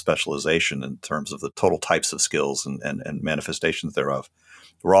level of specialization in terms of the total types of skills and manifestations thereof,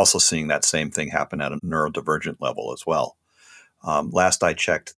 we're also seeing that same thing happen at a neurodivergent level as well. Last I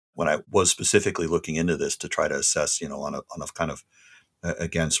checked, when I was specifically looking into this to try to assess, on a kind of,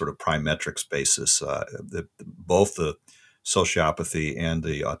 again, sort of prime metrics basis, both the sociopathy and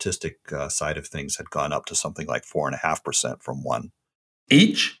the autistic side of things had gone up to something like 4.5% from 1.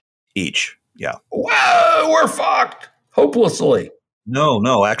 Each? Each. Yeah. Whoa, we're fucked hopelessly.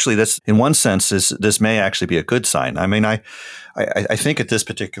 No. Actually, this, in one sense, this may actually be a good sign. I mean, I think at this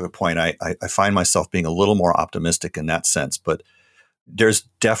particular point, I find myself being a little more optimistic in that sense. But there's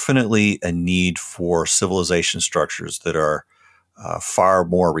definitely a need for civilization structures that are far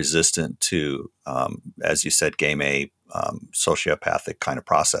more resistant to, as you said, Game A, sociopathic kind of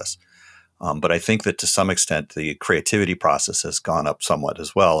process. But I think that to some extent, the creativity process has gone up somewhat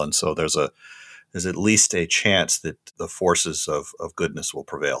as well. And so there's at least a chance that the forces of goodness will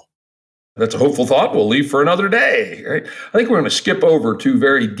prevail. That's a hopeful thought. We'll leave for another day, right? I think we're going to skip over 2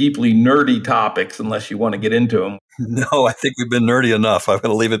 very deeply nerdy topics unless you want to get into them. No, I think we've been nerdy enough. I'm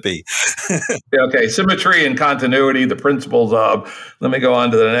going to leave it be. Okay, symmetry and continuity, the principles of. Let me go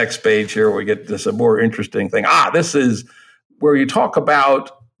on to the next page here where we get to some more interesting thing. This is where you talk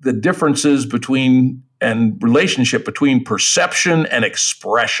about the differences between and relationship between perception and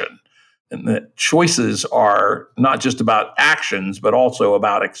expression. And the choices are not just about actions, but also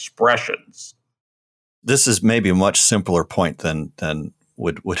about expressions. This is maybe a much simpler point than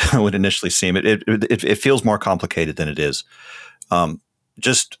would initially seem. It feels more complicated than it is.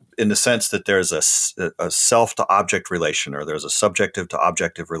 Just in the sense that there's a self to object relation, or there's a subjective to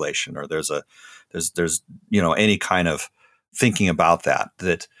objective relation, or there's any kind of thinking about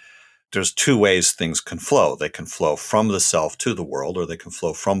that there's 2 ways things can flow. They can flow from the self to the world, or they can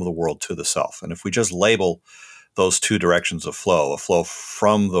flow from the world to the self. And if we just label those 2 directions of flow, a flow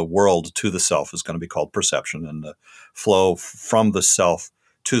from the world to the self is going to be called perception, and the flow from the self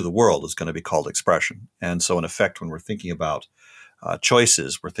to the world is going to be called expression. And so in effect, when we're thinking about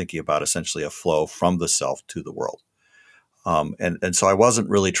choices, we're thinking about essentially a flow from the self to the world. And so I wasn't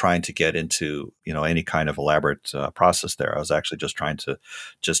really trying to get into, any kind of elaborate process there. I was actually just trying to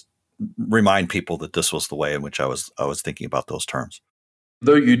just remind people that this was the way in which I was thinking about those terms.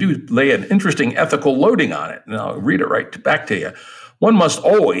 Though you do lay an interesting ethical loading on it, and I'll read it right back to you. One must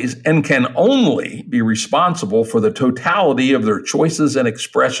always and can only be responsible for the totality of their choices and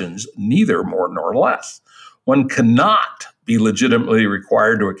expressions, neither more nor less. One cannot be legitimately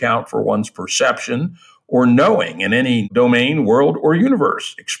required to account for one's perception or knowing in any domain, world, or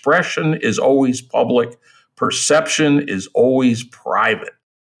universe. Expression is always public. Perception is always private.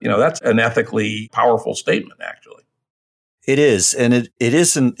 That's an ethically powerful statement, actually. It is. And it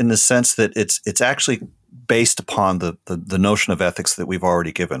is in the sense that it's actually based upon the notion of ethics that we've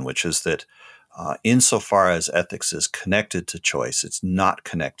already given, which is that insofar as ethics is connected to choice, it's not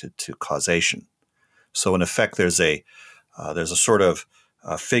connected to causation. So in effect, there's a sort of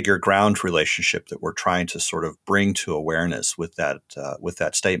figure ground relationship that we're trying to sort of bring to awareness with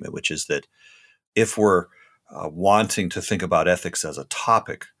that statement, which is that if we're wanting to think about ethics as a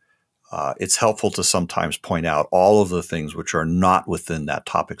topic, it's helpful to sometimes point out all of the things which are not within that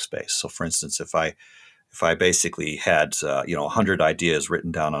topic space. So, for instance, if I basically had 100 ideas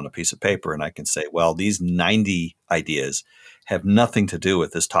written down on a piece of paper, and I can say, well, these 90 ideas have nothing to do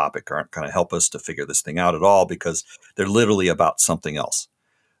with this topic, aren't going to help us to figure this thing out at all because they're literally about something else.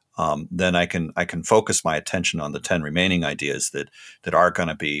 Then I can focus my attention on the 10 remaining ideas that are going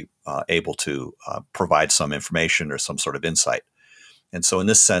to be able to provide some information or some sort of insight. And so, in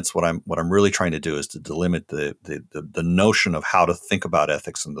this sense, what I'm really trying to do is to delimit the notion of how to think about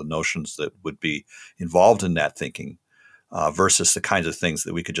ethics and the notions that would be involved in that thinking, versus the kinds of things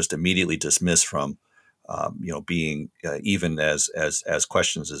that we could just immediately dismiss from, being even as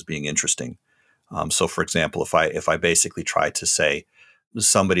questions as being interesting. So, for example, if I basically try to say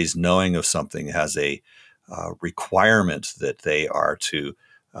somebody's knowing of something has a requirement that they are to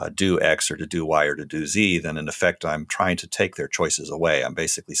do X or to do Y or to do Z, then in effect, I'm trying to take their choices away. I'm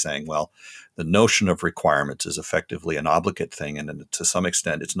basically saying, well, the notion of requirements is effectively an obligate thing. And to some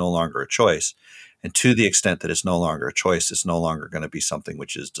extent, it's no longer a choice. And to the extent that it's no longer a choice, it's no longer going to be something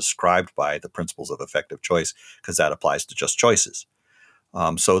which is described by the principles of effective choice, because that applies to just choices.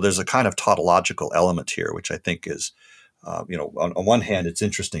 So there's a kind of tautological element here, which I think is, on one hand, it's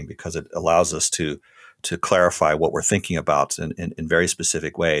interesting because it allows us to clarify what we're thinking about in very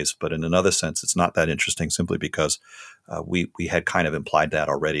specific ways. But in another sense, it's not that interesting simply because we had kind of implied that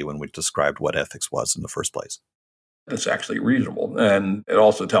already when we described what ethics was in the first place. That's actually reasonable. And it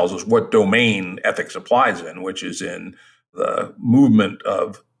also tells us what domain ethics applies in, which is in the movement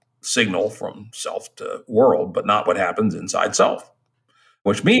of signal from self to world, but not what happens inside self,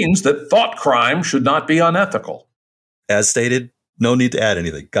 which means that thought crime should not be unethical. As stated, no need to add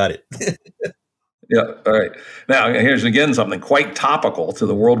anything. Got it. Yeah. All right. Now, here's again something quite topical to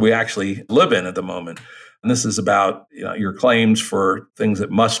the world we actually live in at the moment. And this is about your claims for things that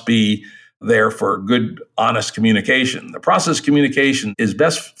must be there for good, honest communication. The process of communication is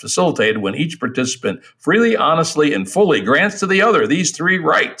best facilitated when each participant freely, honestly, and fully grants to the other these three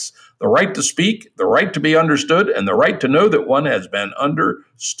rights: the right to speak, the right to be understood, and the right to know that one has been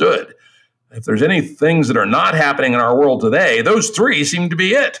understood. If there's any things that are not happening in our world today, those three seem to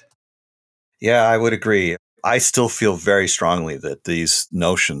be it. Yeah, I would agree. I still feel very strongly that these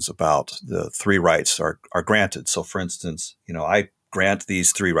notions about the three rights are granted. So, for instance, I grant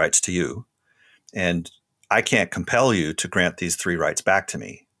these three rights to you, and I can't compel you to grant these three rights back to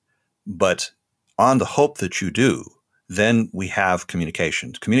me. But on the hope that you do, then we have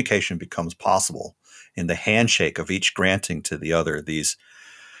communication. Communication becomes possible in the handshake of each granting to the other these.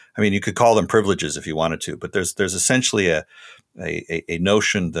 I mean, you could call them privileges if you wanted to, but there's essentially a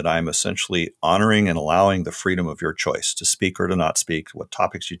notion that I'm essentially honoring and allowing the freedom of your choice to speak or to not speak, what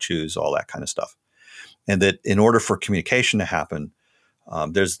topics you choose, all that kind of stuff. And that in order for communication to happen,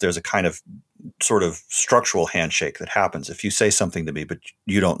 there's a kind of sort of structural handshake that happens. If you say something to me, but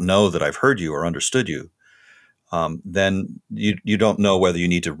you don't know that I've heard you or understood you, then you don't know whether you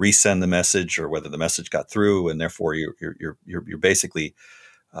need to resend the message or whether the message got through, and therefore you're basically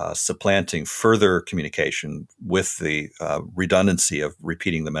supplanting further communication with the redundancy of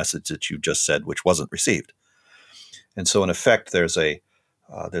repeating the message that you just said, which wasn't received. And so, in effect, there's a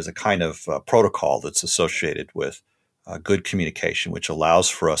kind of protocol that's associated with good communication, which allows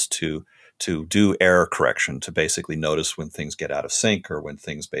for us to do error correction, to basically notice when things get out of sync or when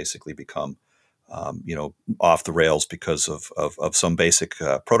things basically become off the rails because of some basic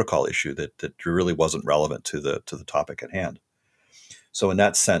protocol issue that really wasn't relevant to the topic at hand. So in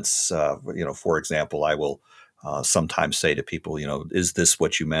that sense, for example, I will sometimes say to people, is this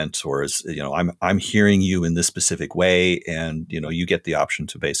what you meant? Or is, I'm hearing you in this specific way. And, you get the option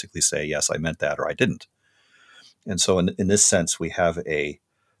to basically say, yes, I meant that, or I didn't. And so in this sense, we have a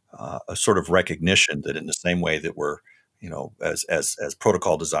sort of recognition that in the same way that we're, as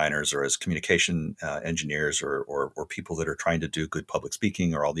protocol designers or as communication engineers or people that are trying to do good public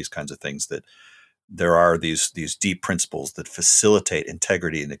speaking or all these kinds of things, that there are these deep principles that facilitate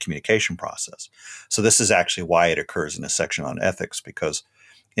integrity in the communication process. So this is actually why it occurs in a section on ethics, because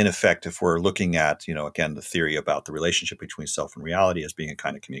in effect, if we're looking at, again, the theory about the relationship between self and reality as being a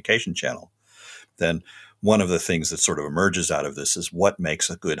kind of communication channel, then one of the things that sort of emerges out of this is what makes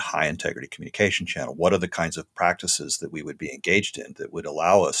a good high integrity communication channel? What are the kinds of practices that we would be engaged in that would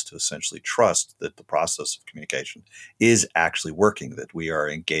allow us to essentially trust that the process of communication is actually working, that we are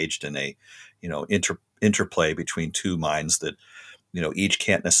engaged in a, interplay between two minds that, each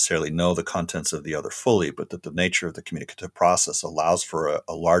can't necessarily know the contents of the other fully, but that the nature of the communicative process allows for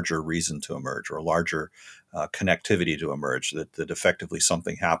a larger reason to emerge, or a larger connectivity to emerge, that effectively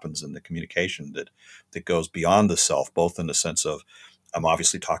something happens in the communication that goes beyond the self, both in the sense of I'm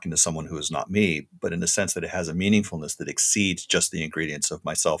obviously talking to someone who is not me, but in the sense that it has a meaningfulness that exceeds just the ingredients of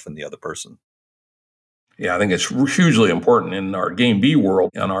myself and the other person. Yeah, I think it's hugely important in our Game B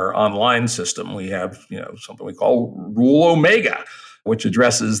world. In our online system, we have something we call Rule Omega, which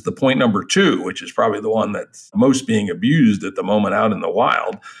addresses the point number 2, which is probably the one that's most being abused at the moment out in the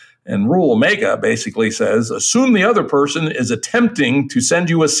wild. And Rule Omega basically says, assume the other person is attempting to send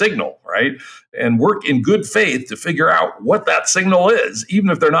you a signal, right? And work in good faith to figure out what that signal is,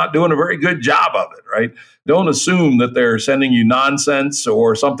 even if they're not doing a very good job of it, right? Don't assume that they're sending you nonsense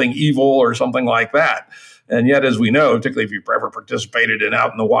or something evil or something like that. And yet, as we know, particularly if you've ever participated in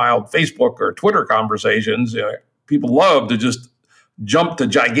out in the wild Facebook or Twitter conversations, people love to just jump to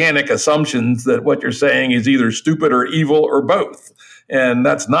gigantic assumptions that what you're saying is either stupid or evil or both. And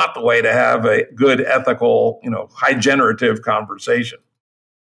that's not the way to have a good, ethical, high generative conversation.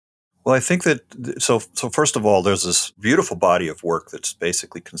 Well, I think that, so first of all, there's this beautiful body of work that's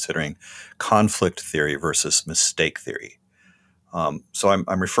basically considering conflict theory versus mistake theory. So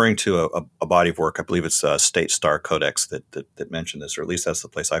I'm referring to a body of work. I believe it's State Star Codex that mentioned this, or at least that's the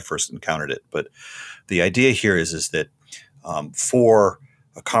place I first encountered it. But the idea here is that for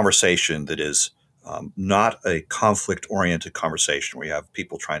a conversation that is not a conflict-oriented conversation where you have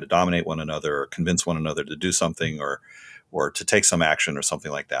people trying to dominate one another or convince one another to do something or to take some action or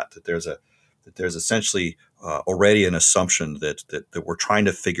something like that, that there's essentially already an assumption that we're trying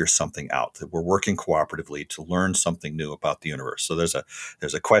to figure something out, that we're working cooperatively to learn something new about the universe. So there's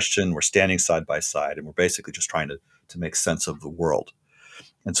a question, we're standing side by side, and we're basically just trying to make sense of the world.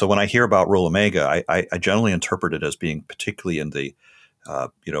 And so when I hear about Rule Omega, I generally interpret it as being particularly in the,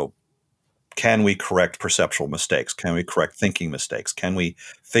 can we correct perceptual mistakes? Can we correct thinking mistakes? Can we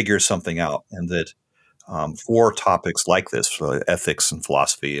figure something out? And that for topics like this, ethics and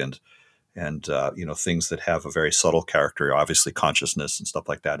philosophy and things that have a very subtle character, obviously consciousness and stuff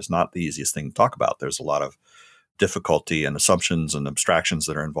like that is not the easiest thing to talk about. There's a lot of difficulty and assumptions and abstractions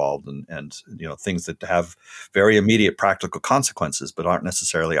that are involved and things that have very immediate practical consequences, but aren't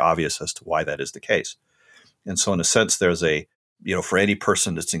necessarily obvious as to why that is the case. And so in a sense, there's for any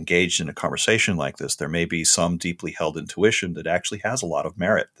person that's engaged in a conversation like this, there may be some deeply held intuition that actually has a lot of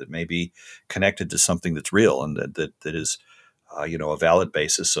merit, that may be connected to something that's real and that is a valid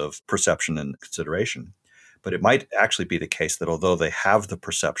basis of perception and consideration. But it might actually be the case that although they have the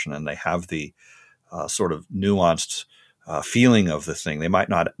perception and they have the sort of nuanced feeling of the thing, they might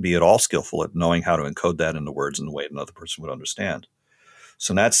not be at all skillful at knowing how to encode that into words in a way another person would understand.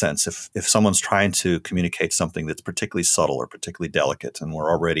 So in that sense, if someone's trying to communicate something that's particularly subtle or particularly delicate, and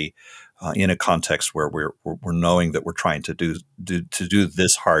we're already in a context where we're knowing that we're trying to do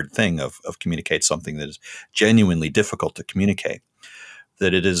this hard thing of communicate something that is genuinely difficult to communicate,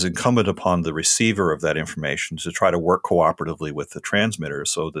 that it is incumbent upon the receiver of that information to try to work cooperatively with the transmitter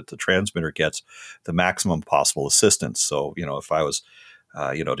so that the transmitter gets the maximum possible assistance. So, if I was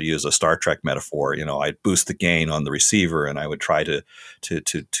to use a Star Trek metaphor, I'd boost the gain on the receiver, and I would try to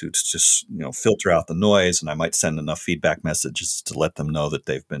filter out the noise, and I might send enough feedback messages to let them know that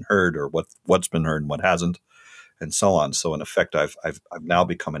they've been heard, or what's been heard and what hasn't, and so on. So in effect, I've now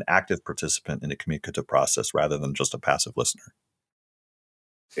become an active participant in the communicative process rather than just a passive listener.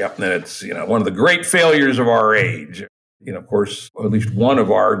 Yep, and it's one of the great failures of our age. Of course, at least one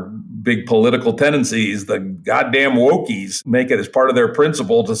of our big political tendencies, the goddamn wokies, make it as part of their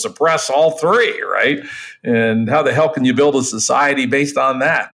principle to suppress all three, right? And how the hell can you build a society based on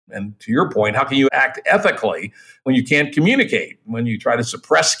that? And to your point, how can you act ethically when you can't communicate, when you try to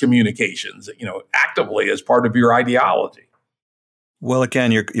suppress communications, actively as part of your ideology? Well,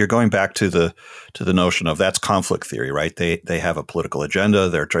 again, you're going back to the notion of that's conflict theory, right? They have a political agenda.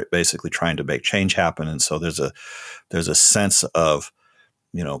 They're basically trying to make change happen, and so there's a sense of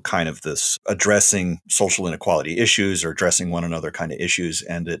kind of this addressing social inequality issues or addressing one another kind of issues,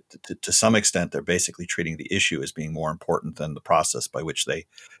 and to some extent they're basically treating the issue as being more important than the process by which they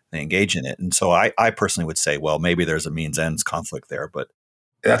engage in it. And so I personally would say, well, maybe there's a means ends conflict there, but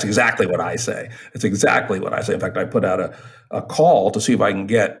That's exactly what I say. It's exactly what I say. In fact, I put out a call to see if I can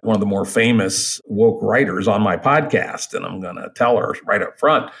get one of the more famous woke writers on my podcast, and I'm going to tell her right up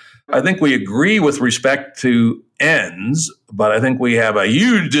front. I think we agree with respect to ends, but I think we have a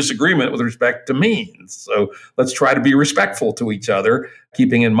huge disagreement with respect to means. So let's try to be respectful to each other,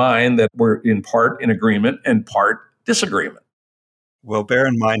 keeping in mind that we're in part in agreement and part disagreement. Well, bear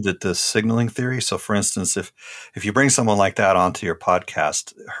in mind that the signaling theory. So, for instance, if you bring someone like that onto your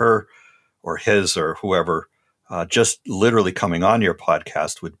podcast, her or his or whoever, just literally coming on your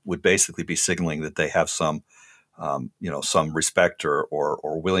podcast would basically be signaling that they have some, some respect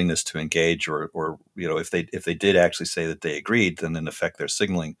or willingness to engage, or if they did actually say that they agreed, then in effect they're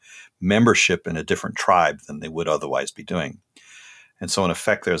signaling membership in a different tribe than they would otherwise be doing. And so, in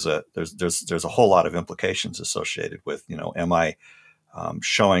effect, there's a whole lot of implications associated with, am I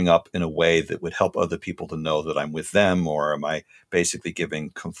showing up in a way that would help other people to know that I'm with them, or am I basically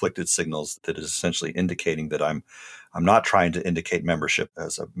giving conflicted signals that is essentially indicating that I'm not trying to indicate membership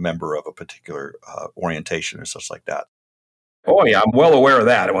as a member of a particular orientation or such like that. Oh, yeah, I'm well aware of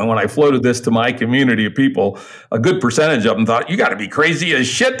that. And when I floated this to my community of people, a good percentage of them thought, you got to be crazy as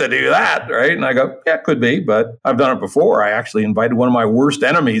shit to do that, right? And I go, yeah, it could be, but I've done it before. I actually invited one of my worst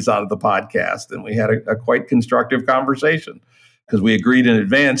enemies onto the podcast, and we had a quite constructive conversation because we agreed in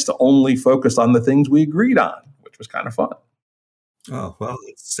advance to only focus on the things we agreed on, which was kind of fun. Oh, well,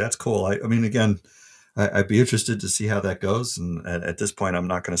 that's cool. I mean, again, I'd be interested to see how that goes. And at this point, I'm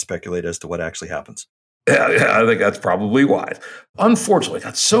not going to speculate as to what actually happens. Yeah, I think that's probably wise. Unfortunately,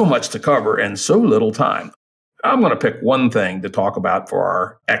 got so much to cover and so little time. I'm going to pick one thing to talk about for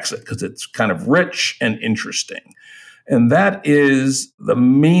our exit because it's kind of rich and interesting. And that is the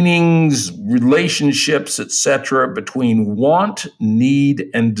meanings, relationships, etc., between want, need,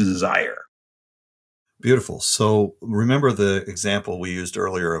 and desire. Beautiful. So remember the example we used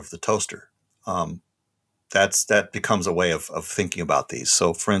earlier of the toaster. That becomes a way of thinking about these.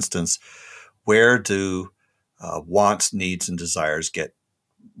 So, for instance, where do wants, needs, and desires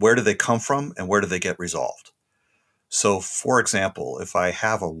where do they come from and where do they get resolved? So, for example, if I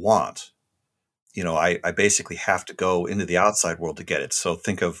have a want, I basically have to go into the outside world to get it. So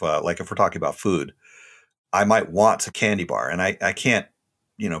think of like if we're talking about food, I might want a candy bar, and I can't,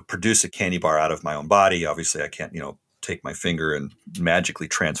 produce a candy bar out of my own body. Obviously, I can't, take my finger and magically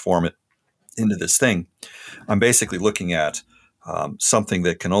transform it into this thing. I'm basically looking at something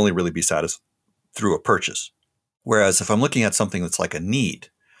that can only really be satisfied through a purchase. Whereas if I'm looking at something that's like a need,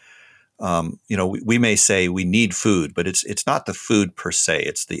 we may say we need food, but it's not the food per se.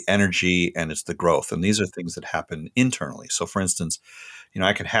 It's the energy and it's the growth. And these are things that happen internally. So for instance,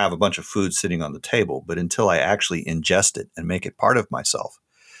 I can have a bunch of food sitting on the table, but until I actually ingest it and make it part of myself,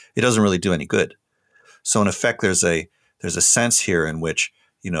 it doesn't really do any good. So in effect, there's a sense here in which,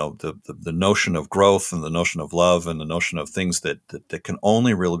 the notion of growth and the notion of love and the notion of things that can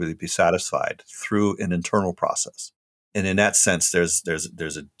only really be satisfied through an internal process. And in that sense, there's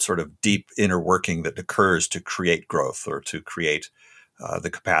a sort of deep inner working that occurs to create growth or to create the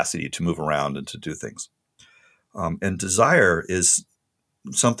capacity to move around and to do things. And desire is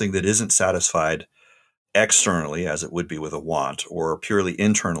something that isn't satisfied externally as it would be with a want, or purely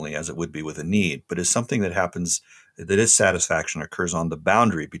internally as it would be with a need, but is something that happens, that its satisfaction occurs on the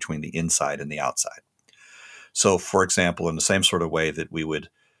boundary between the inside and the outside. So, for example, in the same sort of way that we would,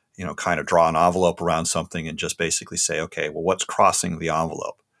 kind of draw an envelope around something and just basically say, okay, well, what's crossing the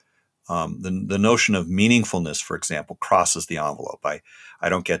envelope? The notion of meaningfulness, for example, crosses the envelope. I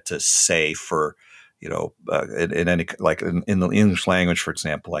don't get to say for, in any, like in the English language, for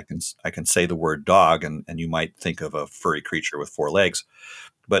example, I can say the word dog and you might think of a furry creature with four legs,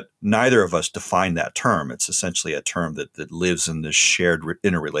 but neither of us define that term. It's essentially a term that lives in the shared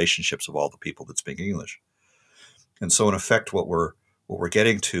interrelationships of all the people that speak English. And so in effect, what we're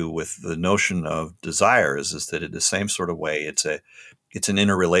getting to with the notion of desire is that in the same sort of way, it's an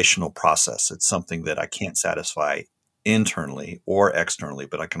interrelational process. It's something that I can't satisfy internally or externally,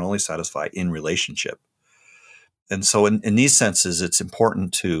 but I can only satisfy in relationship. And so in these senses, it's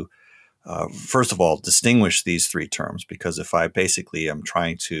important to, first of all, distinguish these three terms, because if I basically am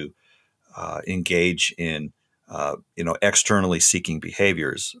trying to engage in externally seeking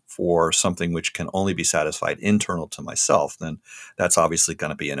behaviors for something which can only be satisfied internal to myself, then that's obviously going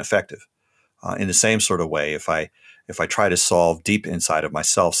to be ineffective. In the same sort of way, if I try to solve deep inside of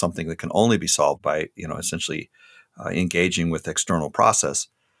myself something that can only be solved by essentially engaging with external process,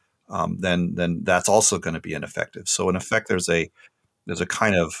 then that's also going to be ineffective. So in effect, there's a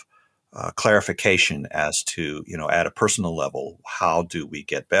kind of clarification as to at a personal level, how do we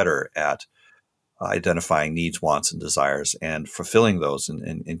get better at identifying needs, wants, and desires, and fulfilling those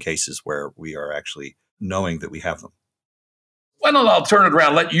in cases where we are actually knowing that we have them. Well, I'll turn it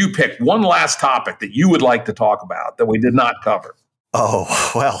around. Let you pick one last topic that you would like to talk about that we did not cover.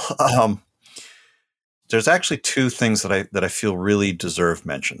 Oh, well, there's actually two things that I feel really deserve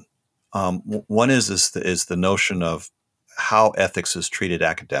mention. One is the notion of how ethics is treated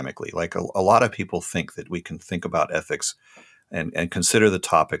academically. Like a lot of people think that we can think about ethics and consider the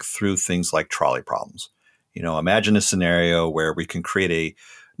topic through things like trolley problems. Imagine a scenario where we can create a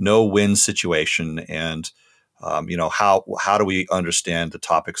no-win situation, and how do we understand the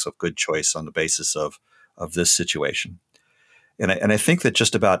topics of good choice on the basis of this situation? And I think that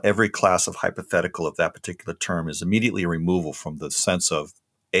just about every class of hypothetical of that particular term is immediately a removal from the sense of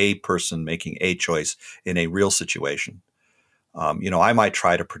a person making a choice in a real situation. I might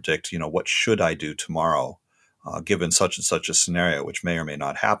try to predict, what should I do tomorrow, given such and such a scenario, which may or may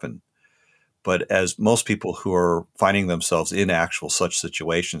not happen. But as most people who are finding themselves in actual such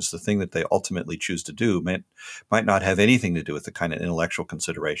situations, the thing that they ultimately choose to do might not have anything to do with the kind of intellectual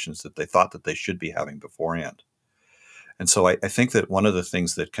considerations that they thought that they should be having beforehand. And so I think that one of the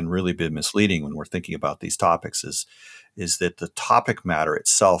things that can really be misleading when we're thinking about these topics is that the topic matter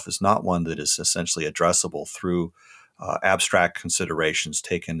itself is not one that is essentially addressable through abstract considerations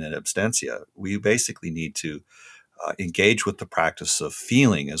taken in absentia. We basically need to engage with the practice of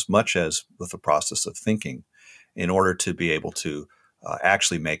feeling as much as with the process of thinking in order to be able to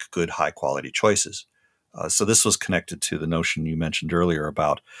actually make good, high-quality choices. So this was connected to the notion you mentioned earlier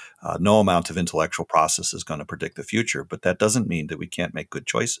about no amount of intellectual process is going to predict the future, but that doesn't mean that we can't make good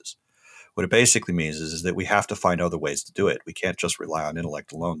choices. What it basically means is that we have to find other ways to do it. We can't just rely on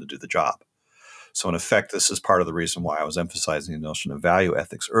intellect alone to do the job. So in effect, this is part of the reason why I was emphasizing the notion of value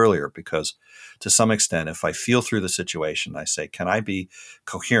ethics earlier, because to some extent, if I feel through the situation, I say, can I be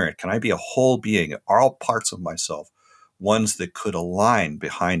coherent? Can I be a whole being? Are all parts of myself ones that could align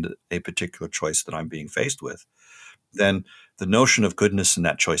behind a particular choice that I'm being faced with? Then the notion of goodness in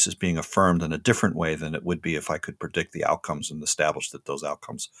that choice is being affirmed in a different way than it would be if I could predict the outcomes and establish that those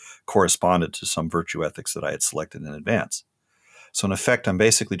outcomes corresponded to some virtue ethics that I had selected in advance. So in effect, I'm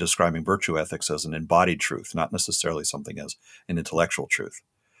basically describing virtue ethics as an embodied truth, not necessarily something as an intellectual truth.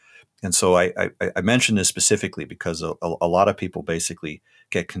 And so I mention this specifically because a lot of people basically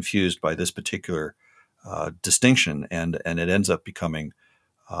get confused by this particular distinction, and it ends up becoming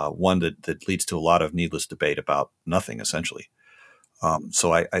one that leads to a lot of needless debate about nothing, essentially.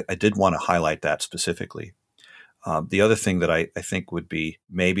 So I did want to highlight that specifically. The other thing that I think would be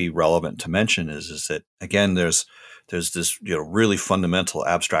maybe relevant to mention is that, again, there's this really fundamental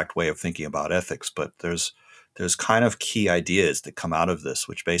abstract way of thinking about ethics, but there's kind of key ideas that come out of this,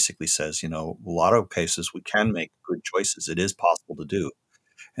 which basically says, a lot of cases we can make good choices. It is possible to do.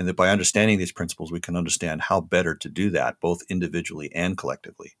 And that by understanding these principles, we can understand how better to do that, both individually and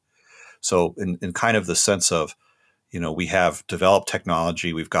collectively. So in kind of the sense of, we have developed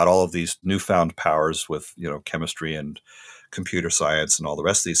technology, we've got all of these newfound powers with, chemistry and computer science and all the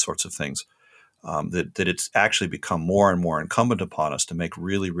rest of these sorts of things, that it's actually become more and more incumbent upon us to make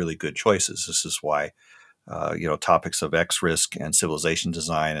really, really good choices. This is why, topics of X risk and civilization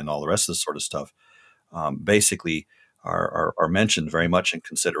design and all the rest of this sort of stuff basically are mentioned very much in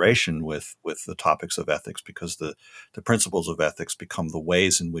consideration with the topics of ethics, because the principles of ethics become the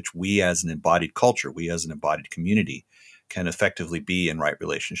ways in which we as an embodied culture, we as an embodied community, can effectively be in right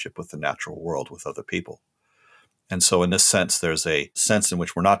relationship with the natural world, with other people. And so in this sense, there's a sense in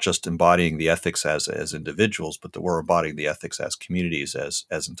which we're not just embodying the ethics as individuals, but that we're embodying the ethics as communities,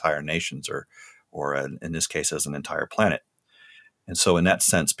 as entire nations, or in this case, as an entire planet. And so in that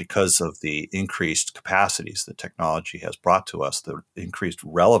sense, because of the increased capacities that technology has brought to us, the increased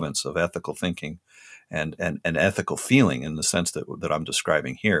relevance of ethical thinking and ethical feeling in the sense that I'm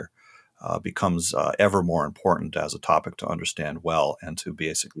describing here becomes ever more important as a topic to understand well and to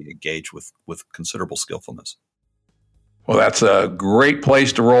basically engage with considerable skillfulness. Well, that's a great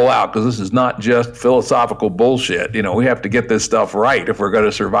place to roll out, because this is not just philosophical bullshit. We have to get this stuff right if we're going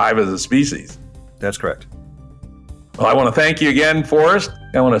to survive as a species. That's correct. Well, I want to thank you again, Forrest.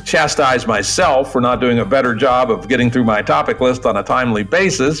 I want to chastise myself for not doing a better job of getting through my topic list on a timely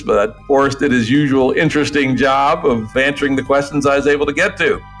basis, but Forrest did his usual interesting job of answering the questions I was able to get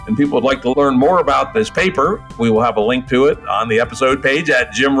to. And people would like to learn more about this paper, we will have a link to it on the episode page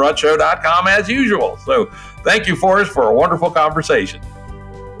at jimruttshow.com as usual. So thank you, Forrest, for a wonderful conversation.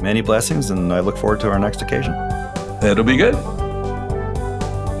 Many blessings, and I look forward to our next occasion. It'll be good.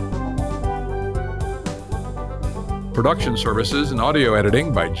 Production services and audio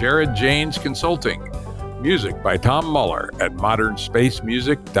editing by Jared Janes Consulting. Music by Tom Muller at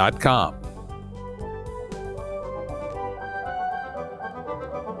modernspacemusic.com.